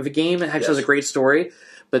 Like if a game actually has a great story,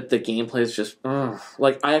 but the gameplay is just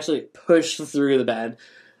like I actually pushed through the bad.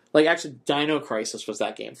 Like actually, Dino Crisis was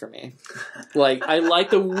that game for me. Like I like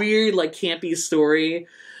the weird, like campy story.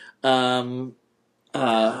 But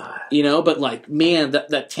like, man,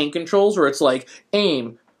 that tank controls where it's like,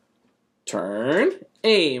 aim, turn,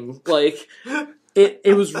 aim. Like,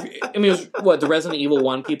 it was, I mean, it was, the Resident Evil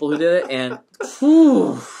 1 people who did it, and,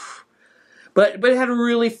 whew. But it had a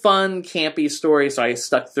really fun, campy story, so I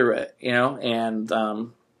stuck through it, and,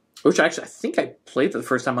 which actually, I think I played for the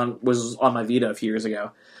first time was on my Vita a few years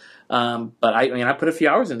ago. But I put a few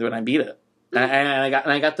hours into it and I beat it. And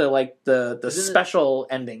I got the special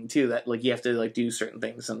ending too that like you have to like do certain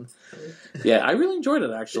things and yeah, I really enjoyed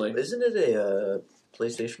it actually. Isn't it a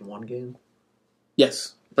PlayStation 1 game?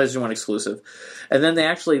 Yes, PlayStation 1 exclusive. And then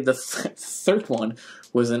the third one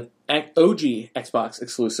was an OG Xbox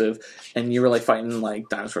exclusive, and you were like fighting like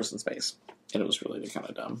dinosaurs in space, and it was really kind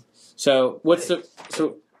of dumb. So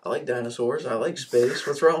I like dinosaurs. I like space.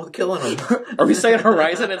 What's wrong with killing them? Are we saying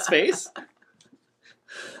Horizon in space?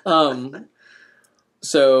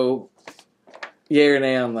 So, yay or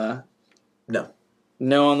nay on the no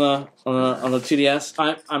on the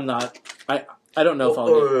 2DS? I'm not. I don't know if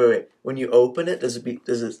I'll. Wait. When you open it, is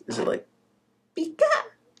it like Pika?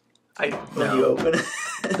 When you open it,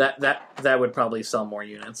 that would probably sell more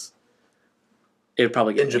units. It would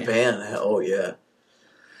probably get in Japan. Oh yeah.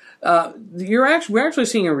 We're actually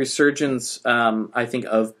seeing a resurgence, I think,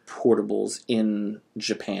 of portables in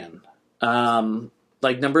Japan.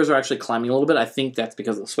 Like numbers are actually climbing a little bit. I think that's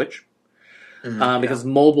because of the Switch. because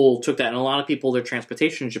mobile took that, and a lot of people, their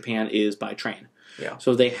transportation in Japan is by train. Yeah.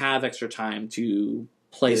 So they have extra time to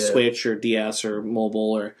play Switch or DS or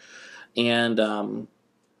mobile and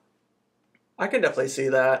I can definitely see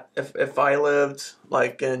that. If I lived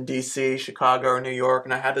like in DC, Chicago, or New York,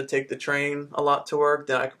 and I had to take the train a lot to work,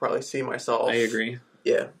 then I could probably see myself. I agree.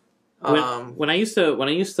 Yeah. When I used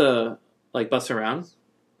to like bus around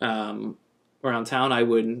town, I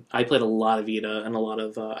played a lot of Vita and a lot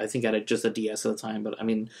of I think I had just a DS at the time, but I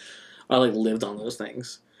mean I like lived on those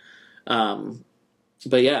things.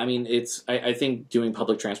 But yeah, I mean I think doing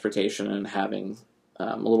public transportation and having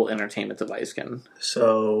a little entertainment device can.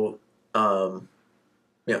 So there's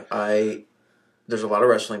a lot of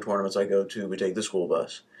wrestling tournaments I go to. We take the school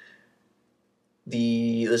bus.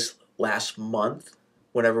 This last month,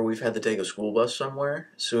 whenever we've had to take a school bus somewhere,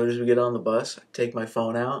 as soon as we get on the bus, I take my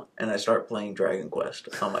phone out and I start playing Dragon Quest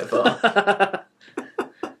on my phone.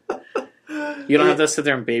 You don't have to sit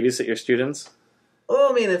there and babysit your students?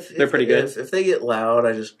 Oh, I mean, they're pretty good. If they get loud,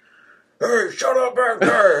 I just, hey, shut up back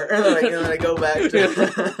there! And then I go back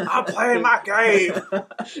to I'm playing my game!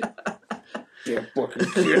 Damn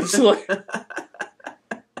fucking kids.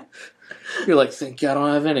 You're like, thank God I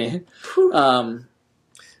don't have any.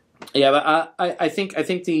 Yeah, but I think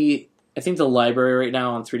the library right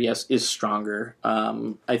now on 3DS is stronger.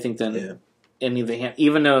 I think than any of the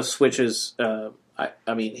even though Switch is I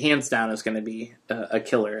mean hands down is going to be a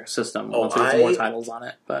killer system once we have more titles on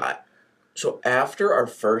it. But so after our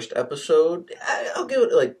first episode, I'll give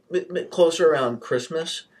it like closer around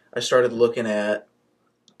Christmas. I started looking at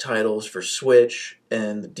titles for Switch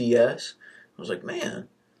and the DS. I was like, man,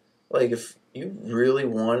 like if you really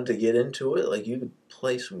wanted to get into it, like you could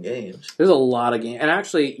play some games. There's a lot of games, and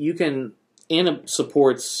actually, and it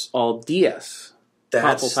supports all DS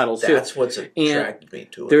console titles too. That's what's attracted me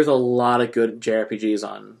to it. There's a lot of good JRPGs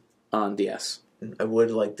on DS. I would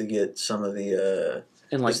like to get some of the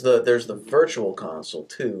and like there's the virtual console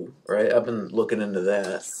too, right? I've been looking into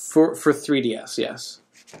that for 3DS. Yes,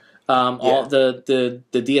 all the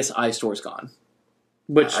DSi store's gone.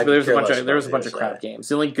 Which there's a bunch of crap games.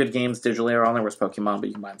 The only good games digitally are on there was Pokemon, but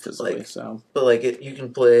you can buy them physically. But like you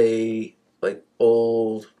can play like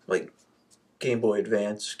old like Game Boy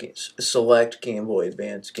Advance games, select Game Boy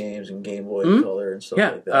Advance games and Game Boy Color and stuff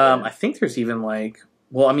like that. I think there's even like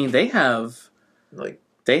they have like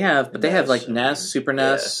NES, Super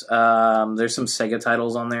NES. There's some Sega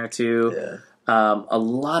titles on there too. Yeah. A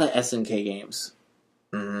lot of SNK games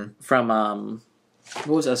from what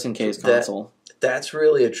was SNK's console? That's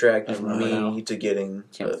really attracted me to getting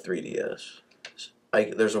a 3DS.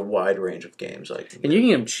 There's a wide range of games I can. And you can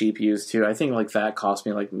get them cheap used too. I think like that cost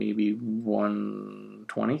me like maybe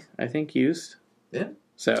 $120. I think used. Yeah.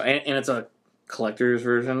 So and it's a collector's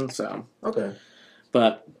version. So okay.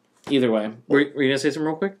 But either way, were you gonna say something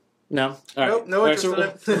real quick? No. All right. No interest in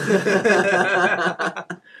it.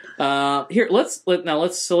 Here, let's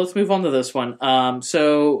move on to this one.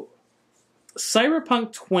 So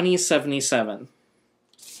Cyberpunk 2077.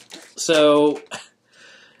 So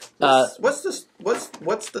what's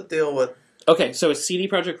the deal with? Okay, so it's CD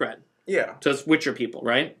Projekt Red. Yeah. So it's Witcher people,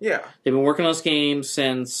 right? Yeah. They've been working on this game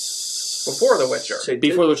since before The Witcher.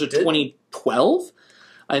 Before The Witcher 2012,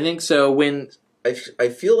 I think. So when I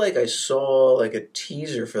feel like I saw like a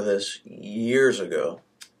teaser for this years ago.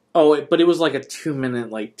 Oh, but it was like a 2-minute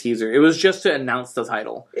like teaser. It was just to announce the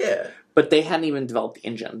title. Yeah. But they hadn't even developed the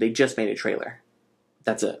engine. They just made a trailer.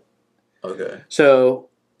 That's it. Okay. So,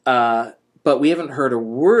 but we haven't heard a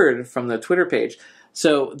word from the Twitter page.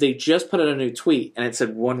 So they just put out a new tweet, and it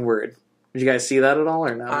said one word. Did you guys see that at all,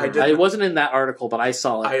 or no? I wasn't in that article, but I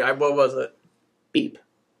saw it. What was it? Beep.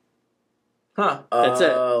 Huh. That's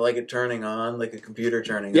it. Like it turning on, like a computer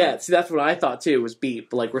turning on. Yeah, see, that's what I thought, too, was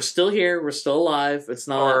beep. Like, we're still here, we're still alive, it's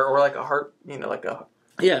not... Or like a heart, like a...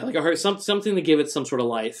 Yeah, like a heart, something to give it some sort of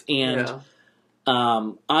life. And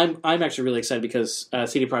I'm actually really excited because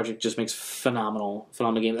CD Projekt just makes phenomenal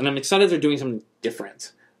games. And I'm excited they're doing something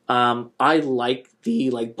different. I like the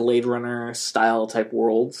Blade Runner style type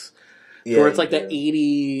worlds. Where it's like that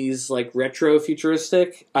 80s, like retro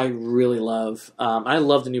futuristic. I really love. I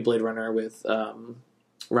love the new Blade Runner with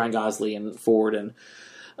Ryan Gosling and Ford, and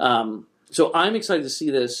so I'm excited to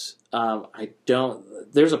see this.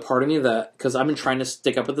 There's a part of me that, because I've been trying to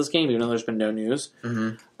stick up with this game, even though there's been no news.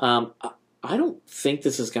 Mm-hmm. I don't think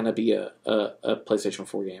this is going to be a PlayStation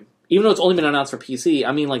 4 game, even though it's only been announced for PC.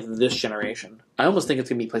 I mean, like this generation. I almost think it's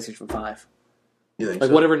going to be PlayStation 5. You think like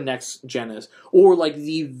so? Whatever next gen is, or like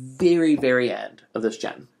the very, very end of this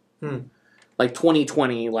gen, like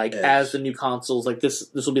 2020, as the new consoles. Like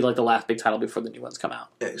this will be like the last big title before the new ones come out.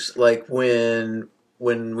 It's like when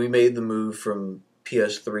when we made the move from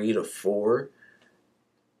PS3 to 4,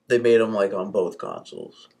 they made them like on both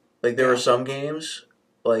consoles. Like there were some games,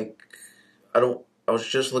 like I was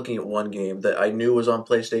just looking at one game that I knew was on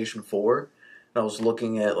PlayStation 4, and I was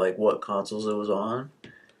looking at like what consoles it was on,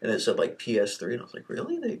 and it said like PS3, and I was like,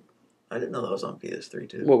 really? I didn't know that was on PS3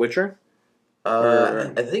 too. What, Witcher?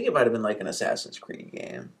 I think it might have been like an Assassin's Creed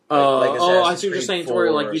game. I see what you're saying,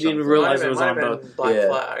 where like you didn't realize it was on both. Black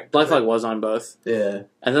Flag. Black Flag was on both. Yeah.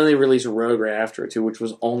 And then they released Rogue right after it too, which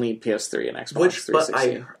was only PS3 and Xbox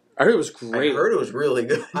 360. I heard it was great. I heard it was really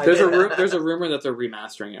good. There's a rumor that they're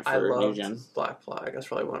remastering it for new gen. Black Flag. That's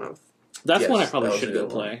probably one of. That's one I probably should go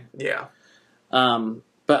play. Yeah.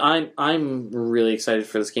 But I'm really excited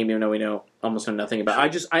for this game, even though we almost know nothing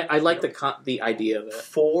about it. I like the idea of it.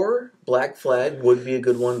 4, Black Flag would be a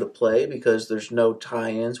good one to play because there's no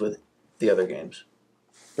tie-ins with the other games.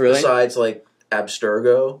 Really? Besides like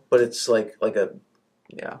Abstergo, but it's like a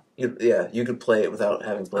yeah. You could play it without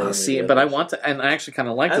having played it. But I want to, and I actually kind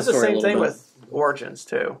of like the story a little bit. That's the same thing with Origins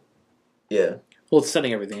too. Yeah. Well, it's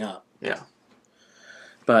setting everything up. Yeah.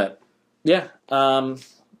 But yeah, so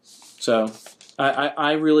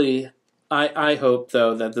I really hope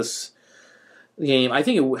though that this game, I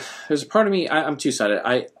think there's a part of me, I'm two-sided.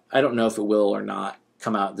 I don't know if it will or not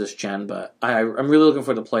come out this gen, but I'm really looking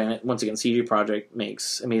forward to playing it. Once again, CD Projekt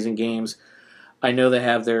makes amazing games. I know they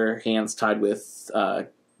have their hands tied with,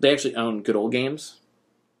 they actually own Good Old Games.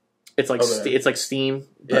 It's like it's like Steam,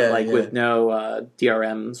 but with no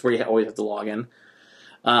DRMs where you always have to log in.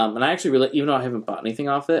 And I actually really, even though I haven't bought anything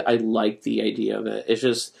off it, I like the idea of it. It's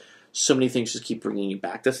just so many things just keep bringing you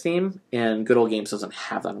back to Steam, and Good Old Games doesn't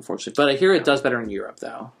have that, unfortunately. But I hear it does better in Europe,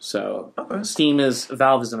 though. So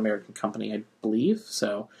Valve is an American company, I believe.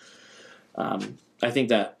 So I think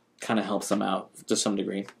that kind of helps them out to some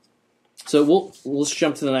degree. So let's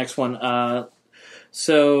jump to the next one.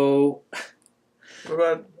 So what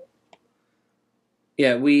about?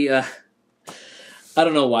 Yeah, we. I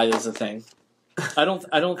don't know why this is a thing. I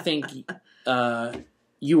don't think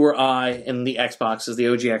you or I and the Xboxes, the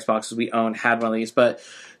OG Xboxes we own, had one of these. But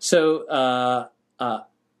so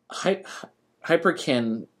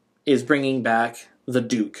Hyperkin is bringing back the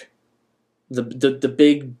Duke, the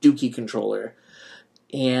big Dookie controller,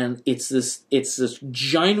 and it's this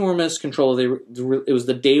ginormous controller. It was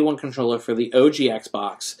the day one controller for the OG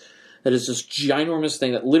Xbox. That is this ginormous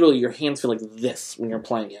thing that literally your hands feel like this when you're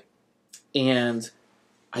playing it, and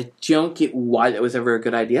I don't get why that was ever a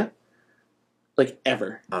good idea. Like,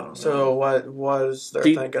 ever. I don't know. So what was their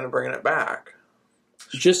thinking of bringing it back?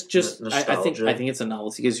 Just I think it's a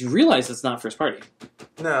novelty, because you realize it's not first party.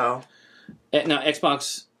 No. Now,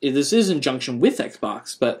 Xbox, this is in conjunction with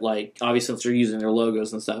Xbox, but, like, obviously since they're using their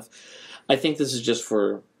logos and stuff, I think this is just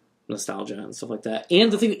for nostalgia and stuff like that. And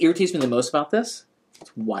the thing that irritates me the most about this,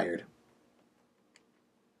 it's wired.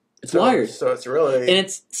 It's wired. So it's really... And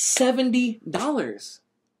it's $70.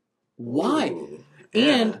 Why? Ooh,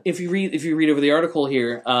 yeah. And if you read over the article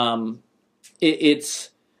here, so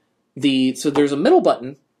there's a middle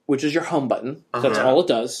button, which is your home button. That's all it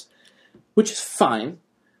does, which is fine.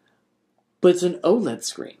 But it's an OLED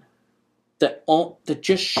screen that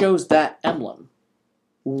just shows that emblem.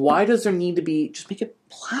 Why does there need to be? Just make it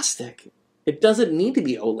plastic. It doesn't need to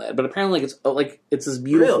be OLED, but apparently it's this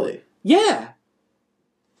beautiful. Really? Yeah.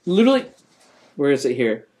 Literally, where is it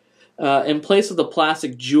here? In place of the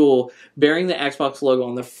plastic jewel bearing the Xbox logo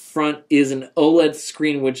on the front is an OLED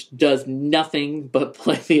screen which does nothing but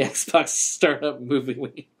play the Xbox startup movie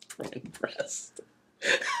when you press.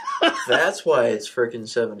 That's why it's freaking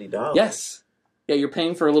 $70. Yes. Yeah, you're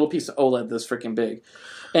paying for a little piece of OLED this freaking big.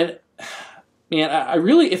 And, man, I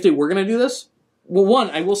really, if they were going to do this, well, one,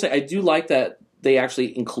 I will say I do like that they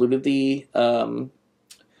actually included the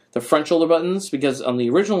front shoulder buttons, because on the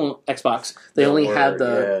original Xbox, they only had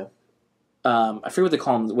the... I forget what they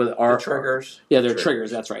call them. With the triggers. Yeah, they're triggers.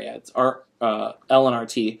 That's right. Yeah, it's L and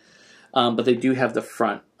RT. But they do have the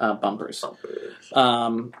front bumpers.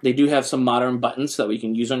 They do have some modern buttons that we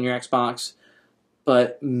can use on your Xbox.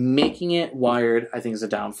 But making it wired, I think, is a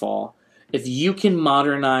downfall. If you can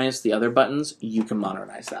modernize the other buttons, you can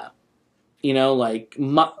modernize that. You know,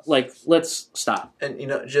 let's stop. And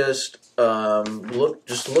just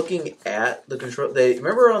looking at the control. They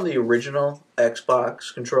remember on the original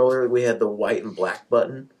Xbox controller we had the white and black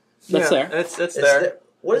button. That's there. It's there.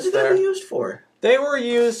 What is it ever used for? They were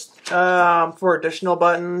used for additional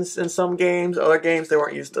buttons in some games. Other games they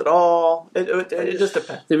weren't used at all. It just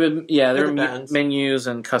depends. There were menus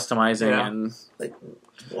and customizing and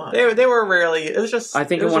Why? They were rarely. It was just. I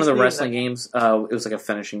think in one of the wrestling games, it was like a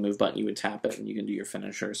finishing move button. You would tap it and you can do your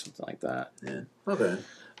finisher or something like that. Yeah. Okay.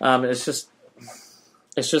 It's just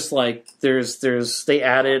it's just like there's they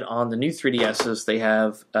added on the new 3DSs. They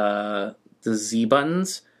have the Z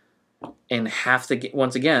buttons, and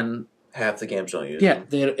once again. Half the games don't use them.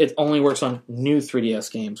 Yeah, it only works on new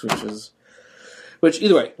 3DS games, which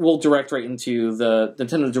either way, we'll direct right into the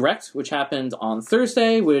Nintendo Direct, which happened on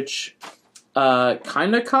Thursday, which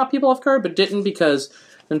kind of caught people off guard, but didn't because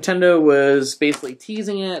Nintendo was basically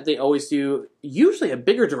teasing it. They always do usually a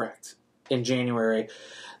bigger Direct in January.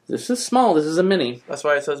 This is small. This is a mini. That's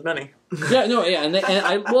why it says mini. I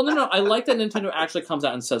like that Nintendo actually comes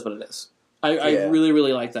out and says what it is. I really,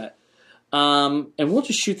 really like that. And we'll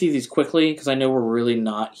just shoot through these quickly because I know we're really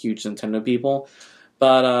not huge Nintendo people.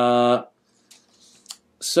 But,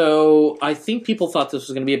 so I think people thought this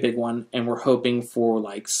was going to be a big one and we're hoping for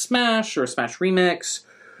like Smash or a Smash Remix.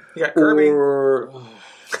 You got Kirby.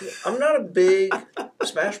 I'm not a big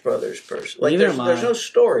Smash Brothers person. Like, Neither am I. There's no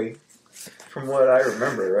story from what I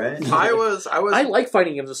remember, right? I like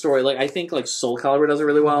fighting games with story. Like I think like Soul Calibur does it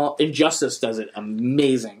really well. Injustice does it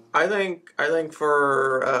amazing. I think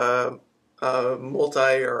for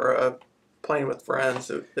multi or playing with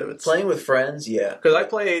friends, playing with friends, yeah. Because I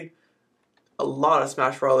played a lot of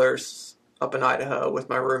Smash Brothers up in Idaho with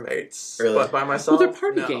my roommates, really? But by myself. Well, they're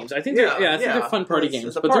party games. I think they're fun party games.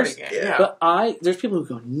 It's a party game. Yeah. But there's people who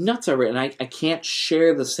go nuts over it, and I can't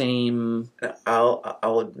share the same.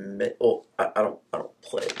 I'll admit. Well, I don't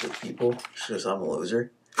play it with people because I'm a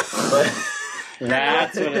loser. But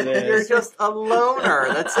that's what it is. You're just a loner.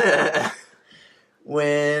 That's it.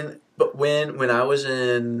 When I was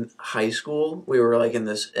in high school, we were like in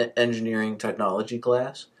this engineering technology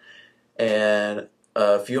class, and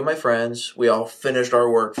a few of my friends, we all finished our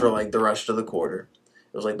work for like the rest of the quarter.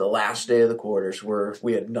 It was like the last day of the quarter, so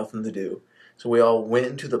we had nothing to do. So we all went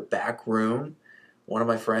into the back room. One of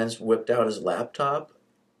my friends whipped out his laptop,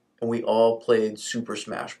 and we all played Super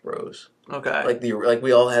Smash Bros. Okay. Like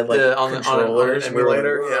we all had like controllers, on an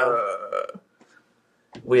emulator.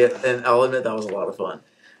 And I'll admit that was a lot of fun.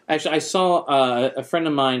 Actually, I saw a friend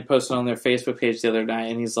of mine posted on their Facebook page the other night,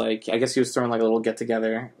 and he's like, I guess he was throwing like a little get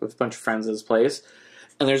together with a bunch of friends at his place,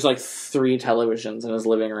 and there's like 3 televisions in his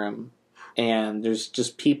living room, and there's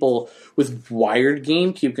just people with wired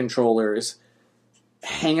GameCube controllers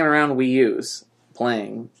hanging around Wii U's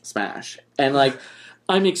playing Smash, and like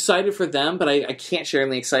I'm excited for them, but I can't share in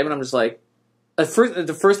the excitement. I'm just like,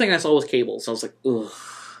 the first thing I saw was cables, so I was like, ugh.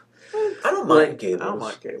 I don't mind cables. I don't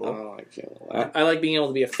like cable. I don't like cable. I like being able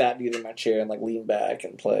to be a fat dude in my chair and like lean back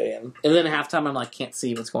and play. And then at halftime, I'm like, can't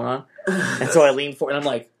see what's going on. And so I lean forward, and I'm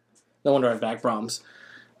like, no wonder I have back problems.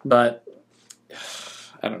 But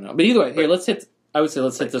I don't know. But either way, here, let's hit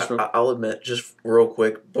this real. I'll admit, just real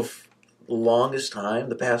quick, longest time,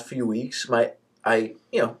 the past few weeks,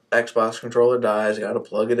 Xbox controller dies. I got to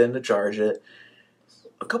plug it in to charge it.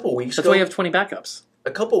 A couple weeks ago. That's why you have 20 backups.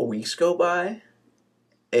 A couple weeks go by.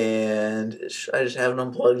 And I just haven't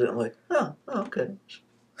unplugged it. I'm like, oh, okay.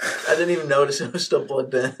 I didn't even notice it was still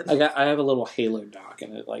plugged in. I have a little Halo dock,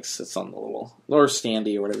 and it like sits on the little or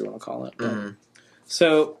standy or whatever you want to call it. Mm.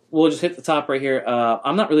 So we'll just hit the top right here.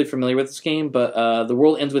 I'm not really familiar with this game, but The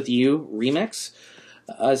World Ends With You Remix.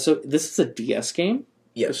 So this is a DS game.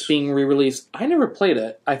 Yes, it's being re-released. I never played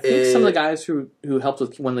it. I think some of the guys who helped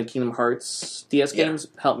with one of the Kingdom Hearts DS games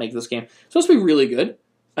helped make this game. It's supposed to be really good.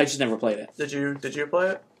 I just never played it. Did you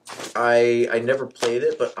play it? I never played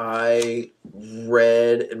it, but I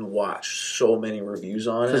read and watched so many reviews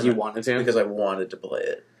on it. Because you wanted to? Because I wanted to play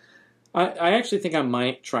it. I actually think I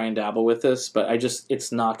might try and dabble with this, but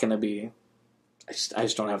it's not going to be... I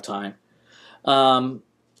just don't have time. And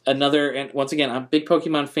once again, I'm a big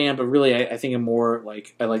Pokemon fan, but really I think I'm more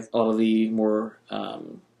like... I like a lot of the more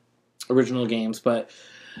original games, but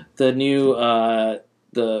the new...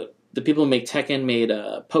 The people who make Tekken made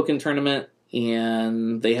a Pokken tournament,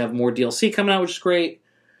 and they have more DLC coming out, which is great.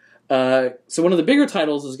 So one of the bigger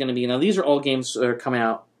titles is going to be... Now, these are all games that are coming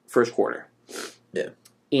out first quarter. Yeah.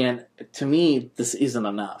 And to me, this isn't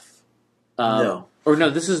enough. No. Or no,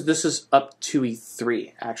 this is up to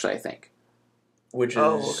E3, actually, I think. Which is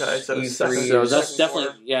okay. So E3. So that's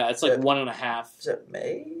definitely... Yeah, it's like 1.5. Is that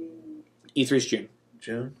May? E3's June.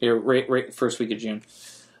 June? Yeah, right first week of June.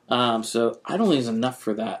 So I don't think it's enough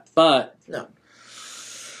for that. But... No.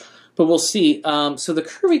 But we'll see. So the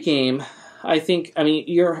Kirby game,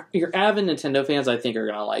 your avid Nintendo fans, I think, are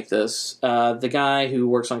going to like this. The guy who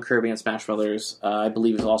works on Kirby and Smash Brothers, I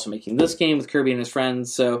believe, is also making this game with Kirby and his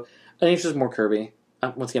friends. So I think it's just more Kirby.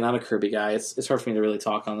 Once again, not a Kirby guy. It's hard for me to really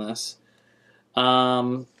talk on this.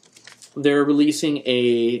 They're releasing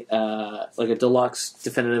a deluxe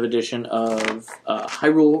definitive edition of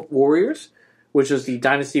Hyrule Warriors, which is the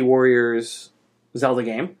Dynasty Warriors Zelda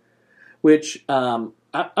game, which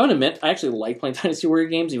I would admit, I actually like playing Dynasty Warrior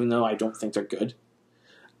games, even though I don't think they're good.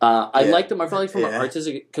 I like them. I feel like from an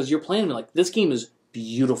artistic, because you're playing them like, this game is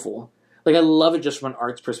beautiful. Like, I love it just from an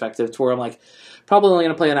arts perspective, to where I'm like, probably only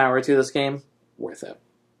going to play an hour or two of this game. Worth it.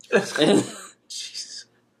 Jeez.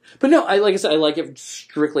 But no, like I said, I like it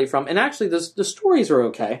strictly from, and actually, the stories are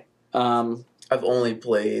okay. I've only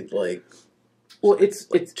played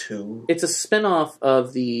it's two. It's a spin-off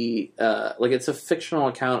of the it's a fictional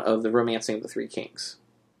account of the Romancing of the Three Kings.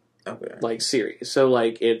 Okay. Series. So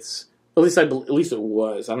it's at least it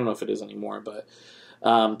was. I don't know if it is anymore, but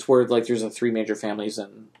to where there's three major families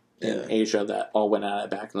in Asia that all went at it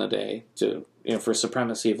back in the day to for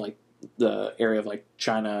supremacy of the area of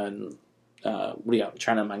China and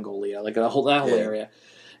China and Mongolia, that whole area.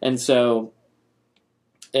 And so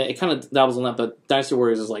it kind of dabbles on that, but Dynasty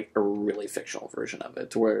Warriors is a really fictional version of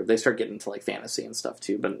it, to where they start getting into fantasy and stuff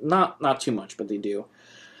too, but not too much, but they do.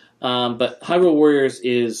 But Hyrule Warriors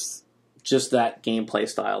is just that gameplay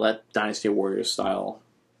style, that Dynasty Warriors style.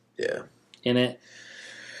 Yeah. In it.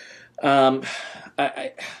 I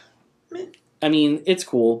mean, it's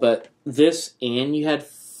cool, but this, and you had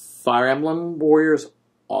Fire Emblem Warriors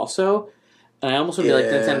also, and I almost would be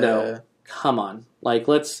Nintendo, come on.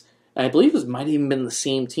 I believe it might have even been the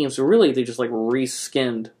same team, so really they just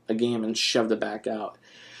reskinned a game and shoved it back out.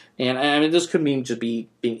 And I mean, this could mean just being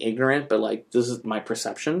ignorant, but this is my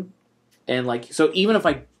perception. And so even if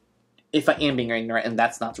I am being ignorant and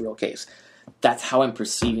that's not the real case, that's how I'm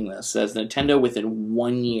perceiving this. As Nintendo within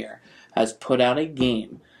 1 year has put out a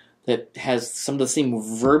game that has some of the same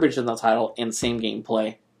verbiage in the title and same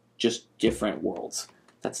gameplay, just different worlds.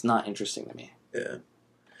 That's not interesting to me. Yeah.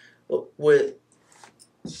 Well,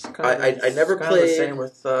 I never played the same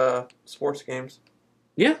with sports games.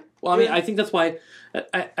 Yeah. Well, I mean, I think that's why.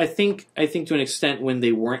 I think to an extent when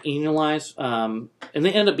they weren't annualized, and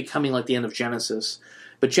they ended up becoming the end of Genesis.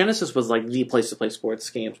 But Genesis was the place to play sports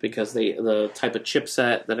games because the type of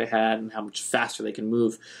chipset that it had and how much faster they can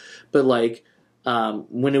move. But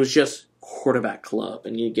when it was just Quarterback Club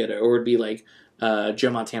and you get it, or it'd be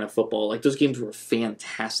Joe Montana Football, those games were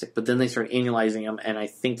fantastic. But then they started annualizing them, and I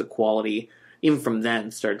think the quality, even from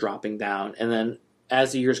then, started dropping down. And then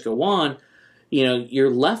as the years go on, you're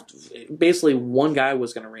left, basically one guy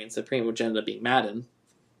was going to reign supreme, which ended up being Madden.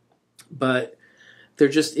 But there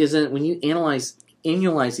just isn't, when you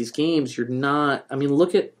annualize these games, you're not, I mean,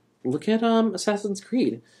 look at Assassin's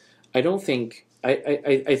Creed. I think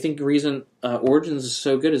the reason Origins is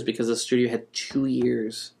so good is because the studio had 2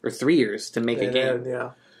 years or 3 years to make a game.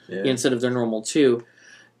 Yeah. Instead of their normal 2.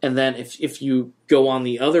 And then if you go on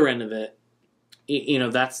the other end of it,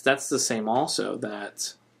 that's the same also,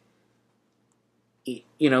 that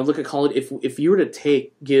look at Call of Duty. If you were to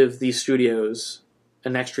give these studios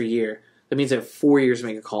an extra year, that means they have 4 years to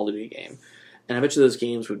make a Call of Duty game. And I bet you those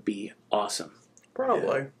games would be awesome.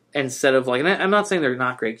 Probably. Yeah. Instead of and I'm not saying they're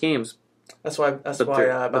not great games. That's why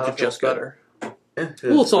Battlefield's just better. Yeah,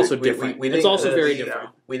 well, it's also different. It's also very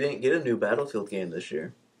different. We didn't get a new Battlefield game this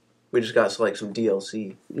year. We just got some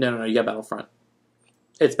DLC. No, you got Battlefront.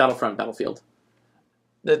 It's Battlefront, Battlefield.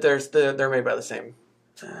 They're made by the same.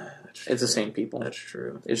 It's the same people. That's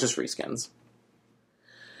true. It's just reskins.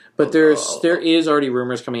 But there is already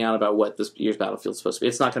rumors coming out about what this year's Battlefield's supposed to be.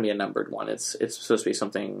 It's not going to be a numbered one. It's supposed to be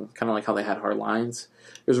something kind of like how they had Hard Lines.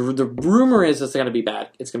 The rumor is it's going to be bad.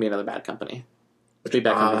 It's going to be another Bad Company. It's going to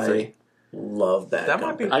be Bad Company 3. Love Bad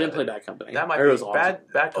Company. I didn't play Bad Company. That might be awesome.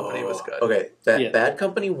 Bad Company was good. Okay, Bad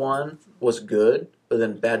Company 1 was good, but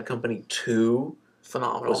then Bad Company 2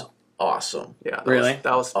 phenomenal. Was awesome. Yeah,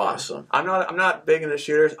 that was fun. Awesome. I'm not big into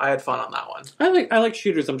shooters. I had fun on that one. I like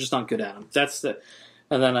shooters. I'm just not good at them.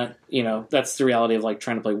 And then that's the reality of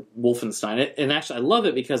trying to play Wolfenstein. And actually, I love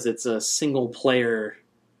it because it's a single player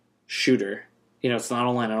shooter. It's not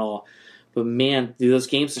online at all. But man, those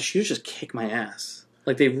games, the shooters just kick my ass.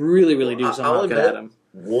 They really, really do. So I'm not good at them.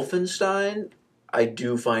 Wolfenstein, I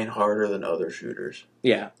do find harder than other shooters.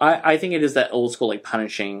 Yeah, I think it is that old school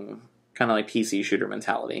punishing kind of PC shooter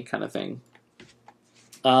mentality kind of thing.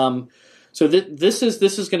 So this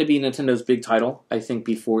is going to be Nintendo's big title, I think,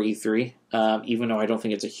 before E3. Even though I don't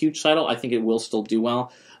think it's a huge title, I think it will still do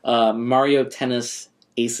well. Mario Tennis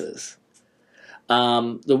Aces.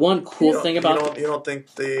 The one cool thing about you don't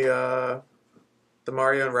think the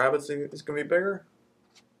Mario and Rabbids is going to be bigger?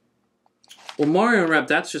 Well, Mario and Rabbids,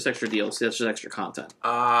 that's just extra DLC. That's just extra content.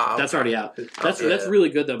 Okay. That's already out. That's really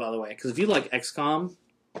good though, by the way, because if you like XCOM,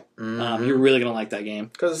 you're really going to like that game.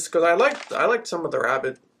 Because I liked some of the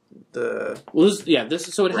Rabbit So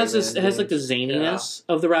it has this. It has like the zaniness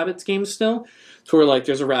of the Rabbids game still, to where like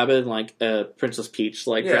there's a rabbit and like Princess Peach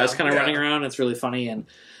like dress kind of running around. It's really funny and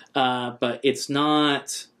but it's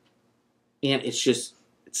not. And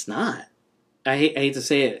it's not. I hate to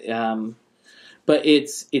say it. But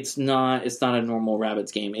it's not a normal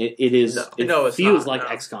Rabbids game. It is. No, it feels like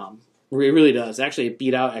XCOM. It really does. Actually, it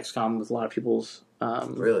beat out XCOM with a lot of people's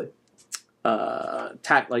really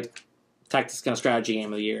tactics kind of strategy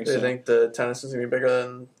game of the year. Do you think the tennis is gonna be bigger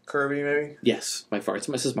than Kirby? Maybe. Yes, by far. It's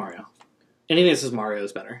Mrs. Mario. Anything that says Mario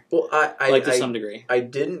is better. Well, to some degree. I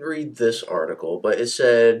didn't read this article, but it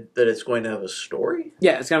said that it's going to have a story.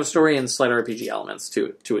 Yeah, it's going to have a story and slight RPG elements to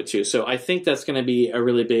it too. So I think that's going to be a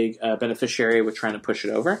really big beneficiary with trying to push it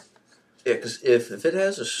over. Yeah, because if it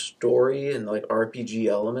has a story and like RPG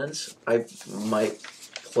elements, I might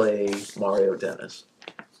play Mario Tennis.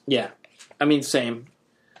 Yeah, I mean same.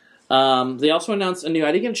 They also announced a new.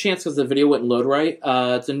 I didn't get a chance because the video wouldn't load right.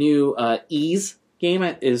 It's a new Ease game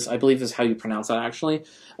I believe is how you pronounce that actually.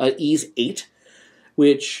 Ease 8,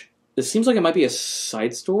 which it seems like it might be a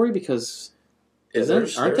side story because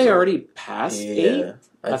aren't they already past 8?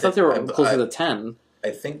 I thought they were closer to 10.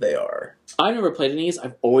 I think they are. I've never played an Ease.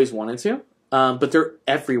 I've always wanted to, but they're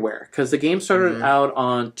everywhere because the game started out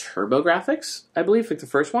on TurboGrafx, I believe, like the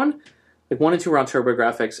first one. Like 1 and 2 were on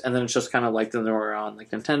TurboGrafx, and then it's just kind of like then they were on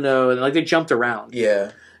like Nintendo, and like they jumped around.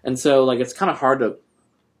 Yeah, and so like it's kind of hard to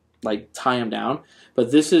like tie them down,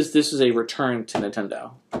 but this is a return to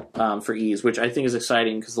Nintendo for Ease, which I think is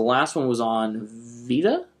exciting because the last one was on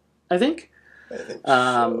Vita, I think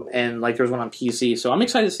so. And like there was one on PC, so I'm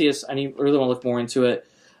excited to see this. I really want to look more into it.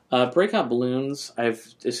 Breakout Balloons,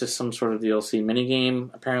 it's just some sort of DLC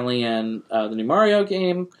minigame apparently, and the new Mario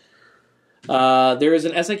game. There is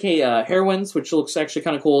an SNK Heroines, which looks actually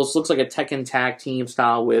kind of cool. This looks like a Tekken tag team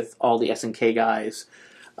style with all the SNK guys.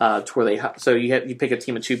 To where you pick a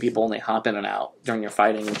team of 2 people and they hop in and out during your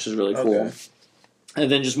fighting, which is really cool. Okay. And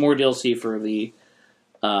then just more DLC for the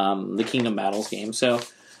Kingdom Battles game. So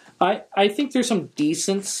I think there's some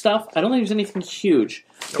decent stuff. I don't think there's anything huge.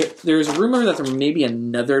 Nope. There's a rumor that there may be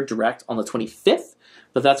another Direct on the 25th,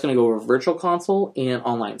 but that's going to go over Virtual Console and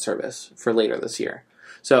online service for later this year.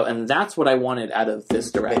 So, and that's what I wanted out of this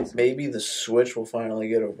Direct. Maybe the Switch will finally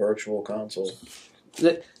get a Virtual Console.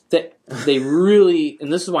 They really,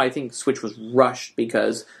 and this is why I think Switch was rushed,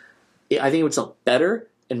 because I think it would sell better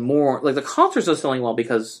and more. Like the consoles are selling well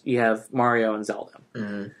because you have Mario and Zelda.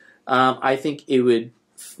 Mm-hmm. I think it would,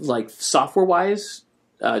 like software wise,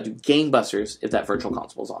 do gangbusters if that Virtual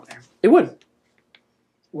Console was on there. It would.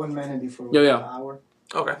 1 minute before an hour.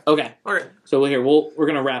 Okay. All right. So we're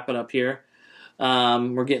gonna wrap it up here.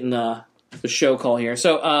 We're getting the show call here.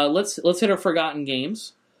 So let's hit our forgotten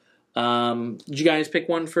games. Did you guys pick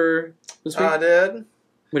one for this week? I did.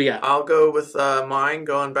 What do you got? I'll go with mine,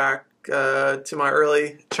 going back to my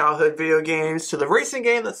early childhood video games, to the racing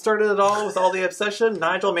game that started it all with all the obsession,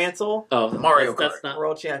 Nigel Mansell. Oh, Mario Kart. That's not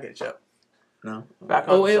World Championship. No. Back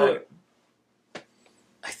on wait.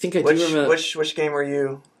 I think I do remember. Which game were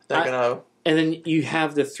you thinking of? And then you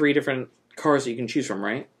have the 3 different cars that you can choose from,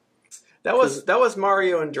 right? That was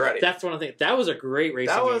Mario and Andretti. That's one I think. That was a great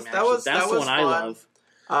racing game. That's the one fun. I love.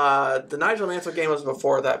 The Nigel Mansell game was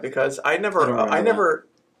before that because I never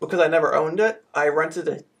owned it. I rented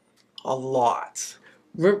it a lot.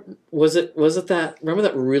 Was it that? Remember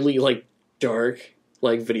that really like dark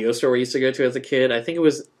like video store we used to go to as a kid? I think it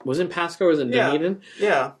was in Pasco or was it Dunedin?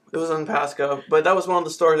 Yeah, it was in Pasco, but that was one of the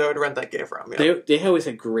stores I would rent that game from. Yeah. They always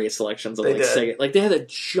had great selections of Sega. Like they had a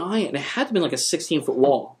giant. It had to be like a 16-foot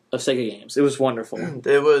wall of Sega games. It was wonderful.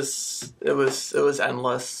 It was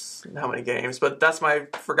endless. How many games? But that's my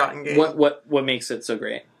forgotten game. What makes it so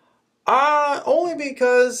great? Only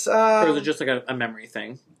because or is it just like a memory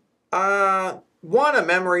thing? 1, a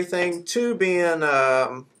memory thing. 2, being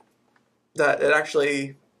that it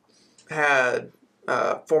actually had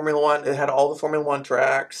Formula 1. It had all the Formula 1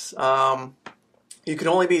 tracks. You could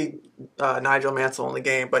only be Nigel Mansell in the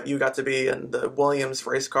game, but you got to be in the Williams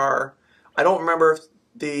race car. I don't remember if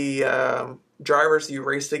the drivers you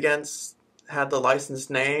raced against had the licensed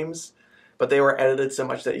names, but they were edited so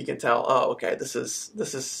much that you can tell, oh, okay, this is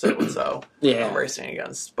so and so I'm racing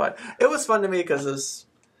against. But it was fun to me because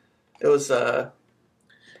it was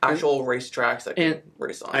actual racetracks that you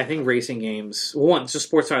race on. I think racing games, one, it's just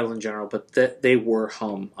sports titles in general, but they were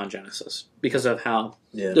home on Genesis because of how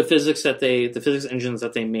the physics engines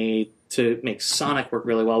that they made to make Sonic work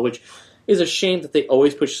really well, which is a shame that they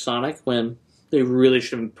always push Sonic when they really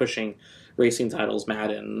should have been pushing racing titles.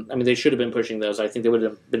 Madden. I mean, they should have been pushing those. I think they would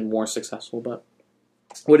have been more successful. But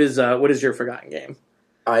what is your forgotten game?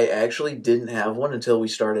 I actually didn't have one until we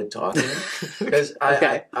started talking. Because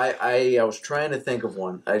I was trying to think of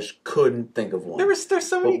one. I just couldn't think of one. There's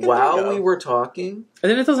so many. But while we were talking...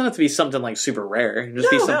 And then it doesn't have to be something like super rare. It can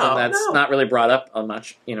just be something that's not really brought up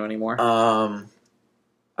much, anymore.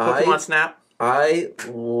 Pokemon Snap. I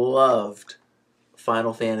loved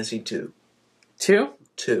Final Fantasy 2. 2?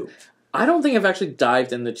 2. I don't think I've actually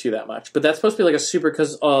dived into 2 that much, but that's supposed to be like a super,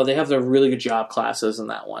 because they have the really good job classes in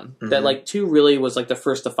that one. Mm-hmm. That like 2 really was like the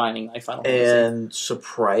first defining like Final Fantasy. And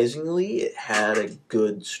surprisingly, it had a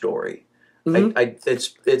good story. Mm-hmm.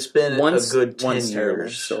 It's been a good 10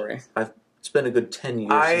 years. Story. It's been a good 10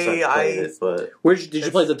 years since I played it. But did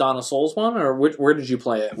you play the Dawn of Souls one, or where did you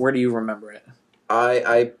play it? Where do you remember it?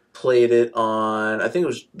 I played it on, I think it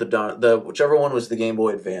was whichever one was the Game Boy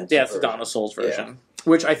Advance. Yeah, it's the Dawn of Souls version,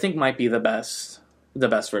 which I think might be the best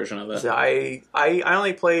version of it. So I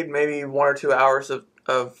only played maybe 1 or 2 hours of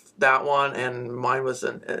that one, and mine was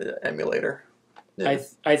an emulator. Yeah.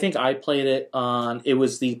 I think I played it on, it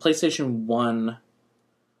was the PlayStation 1,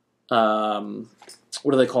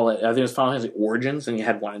 what do they call it? I think it was Final Fantasy Origins, and you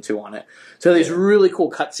had 1 and 2 on it. So these really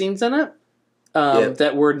cool cutscenes in it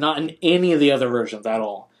that were not in any of the other versions at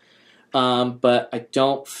all. But I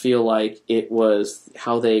don't feel like it was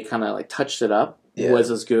how they kind of like touched it up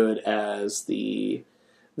was as good as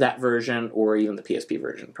that version or even the PSP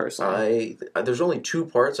version. Personally, there's only 2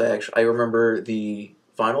 parts. I remember the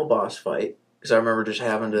final boss fight because I remember just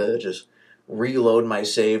having to just reload my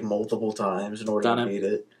save multiple times in order to beat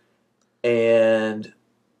it, and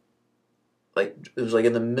like it was like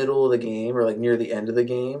in the middle of the game or like near the end of the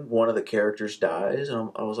game, one of the characters dies,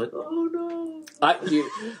 and I was like, oh no.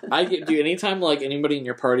 Anytime like anybody in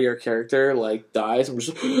your party or character like dies, I'm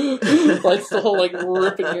just like still like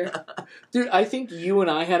ripping your dude. I think you and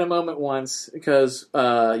I had a moment once because you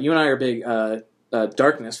and I are big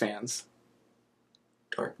Darkness fans.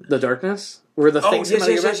 Darkness. The Darkness, where the things come out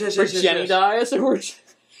of your back, where Jenny dies, and where.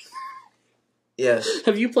 Yes.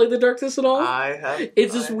 Have you played the Darkness at all? I have.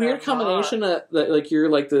 It's this weird combination that like you're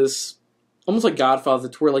like this, almost like Godfather,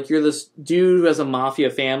 to where like you're this dude who has a mafia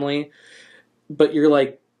family. But you're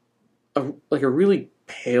like a really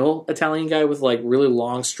pale Italian guy with like really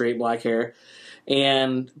long straight black hair,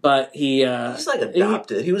 but he's like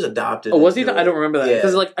adopted. He was adopted. Oh, was he? I don't remember that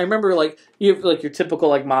because like I remember like you have like your typical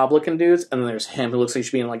like mob looking dudes, and then there's him who looks like he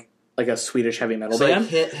should be in like a Swedish heavy metal band.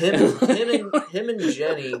 Like him and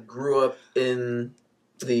Jenny grew up in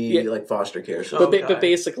the like foster care. So but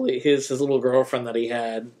basically his little girlfriend that he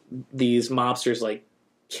had, these mobsters like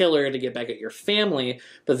kill her to get back at your family,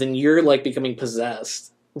 but then you're like becoming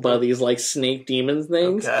possessed by these like snake demon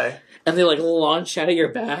things, and they like launch out of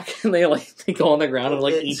your back, and they go on the ground and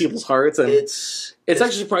like eat people's hearts, and it's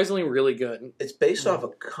actually surprisingly really good. It's based off a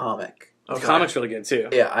comic. The comic's really good too.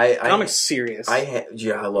 Yeah, comic's serious. I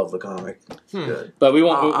love the comic. Good, but we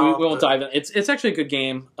won't dive in. It's actually a good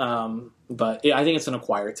game, but I think it's an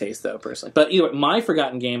acquired taste though personally. But either way, my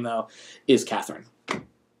forgotten game though is Catherine.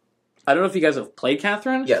 I don't know if you guys have played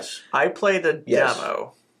Catherine. Yes. I played the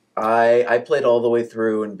demo. I played all the way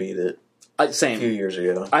through and beat it. Same. A few years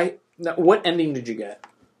ago. What ending did you get?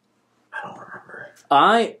 I don't remember.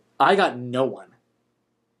 I got no one.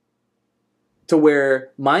 To where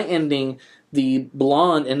my ending, the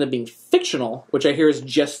blonde ended up being fictional, which I hear is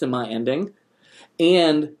just in my ending.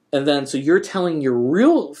 And then, so you're telling your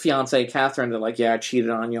real fiance, Catherine, that like, I cheated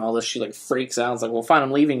on you, all this. She like freaks out. It's like, well, fine,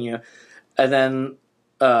 I'm leaving you. And then,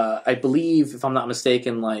 I believe, if I'm not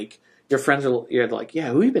mistaken, like your friends you're like, who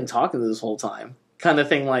have you been talking to this whole time? Kind of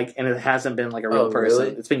thing, like, and it hasn't been like a real person.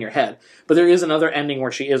 Really? It's been your head. But there is another ending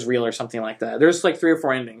where she is real or something like that. There's like 3 or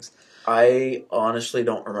 4 endings. I honestly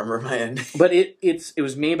don't remember my ending. But it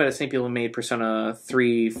was made by the same people who made Persona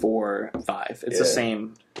 3, 4, 5. It's the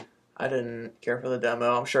same. I didn't care for the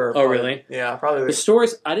demo. I'm sure. Oh, really? Yeah, probably. The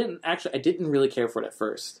stories, I didn't really care for it at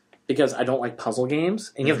first because I don't like puzzle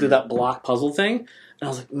games, and you have to do that block puzzle thing. And I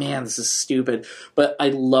was like, man, this is stupid. But I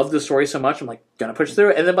love the story so much, I'm like, gonna push through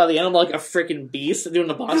it. And then by the end, I'm like a freaking beast doing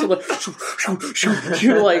the box. I'm like,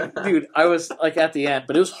 shoot. Like, dude, I was like at the end.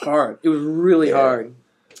 But it was hard. It was really hard.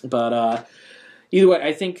 But either way,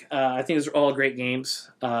 I think these are all great games.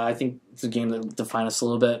 I think it's a game that define us a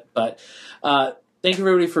little bit. But thank you,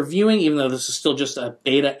 everybody, for viewing. Even though this is still just a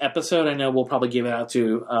beta episode, I know we'll probably give it out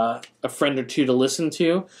to a friend or two to listen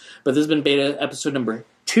to. But this has been beta episode number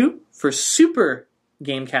 2 for Super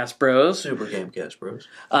Gamecast Bros. Super Gamecast Bros.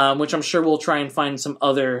 Which I'm sure we'll try and find some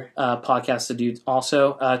other podcasts to do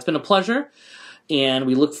also. It's been a pleasure, and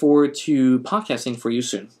we look forward to podcasting for you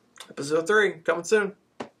soon. Episode 3, coming soon.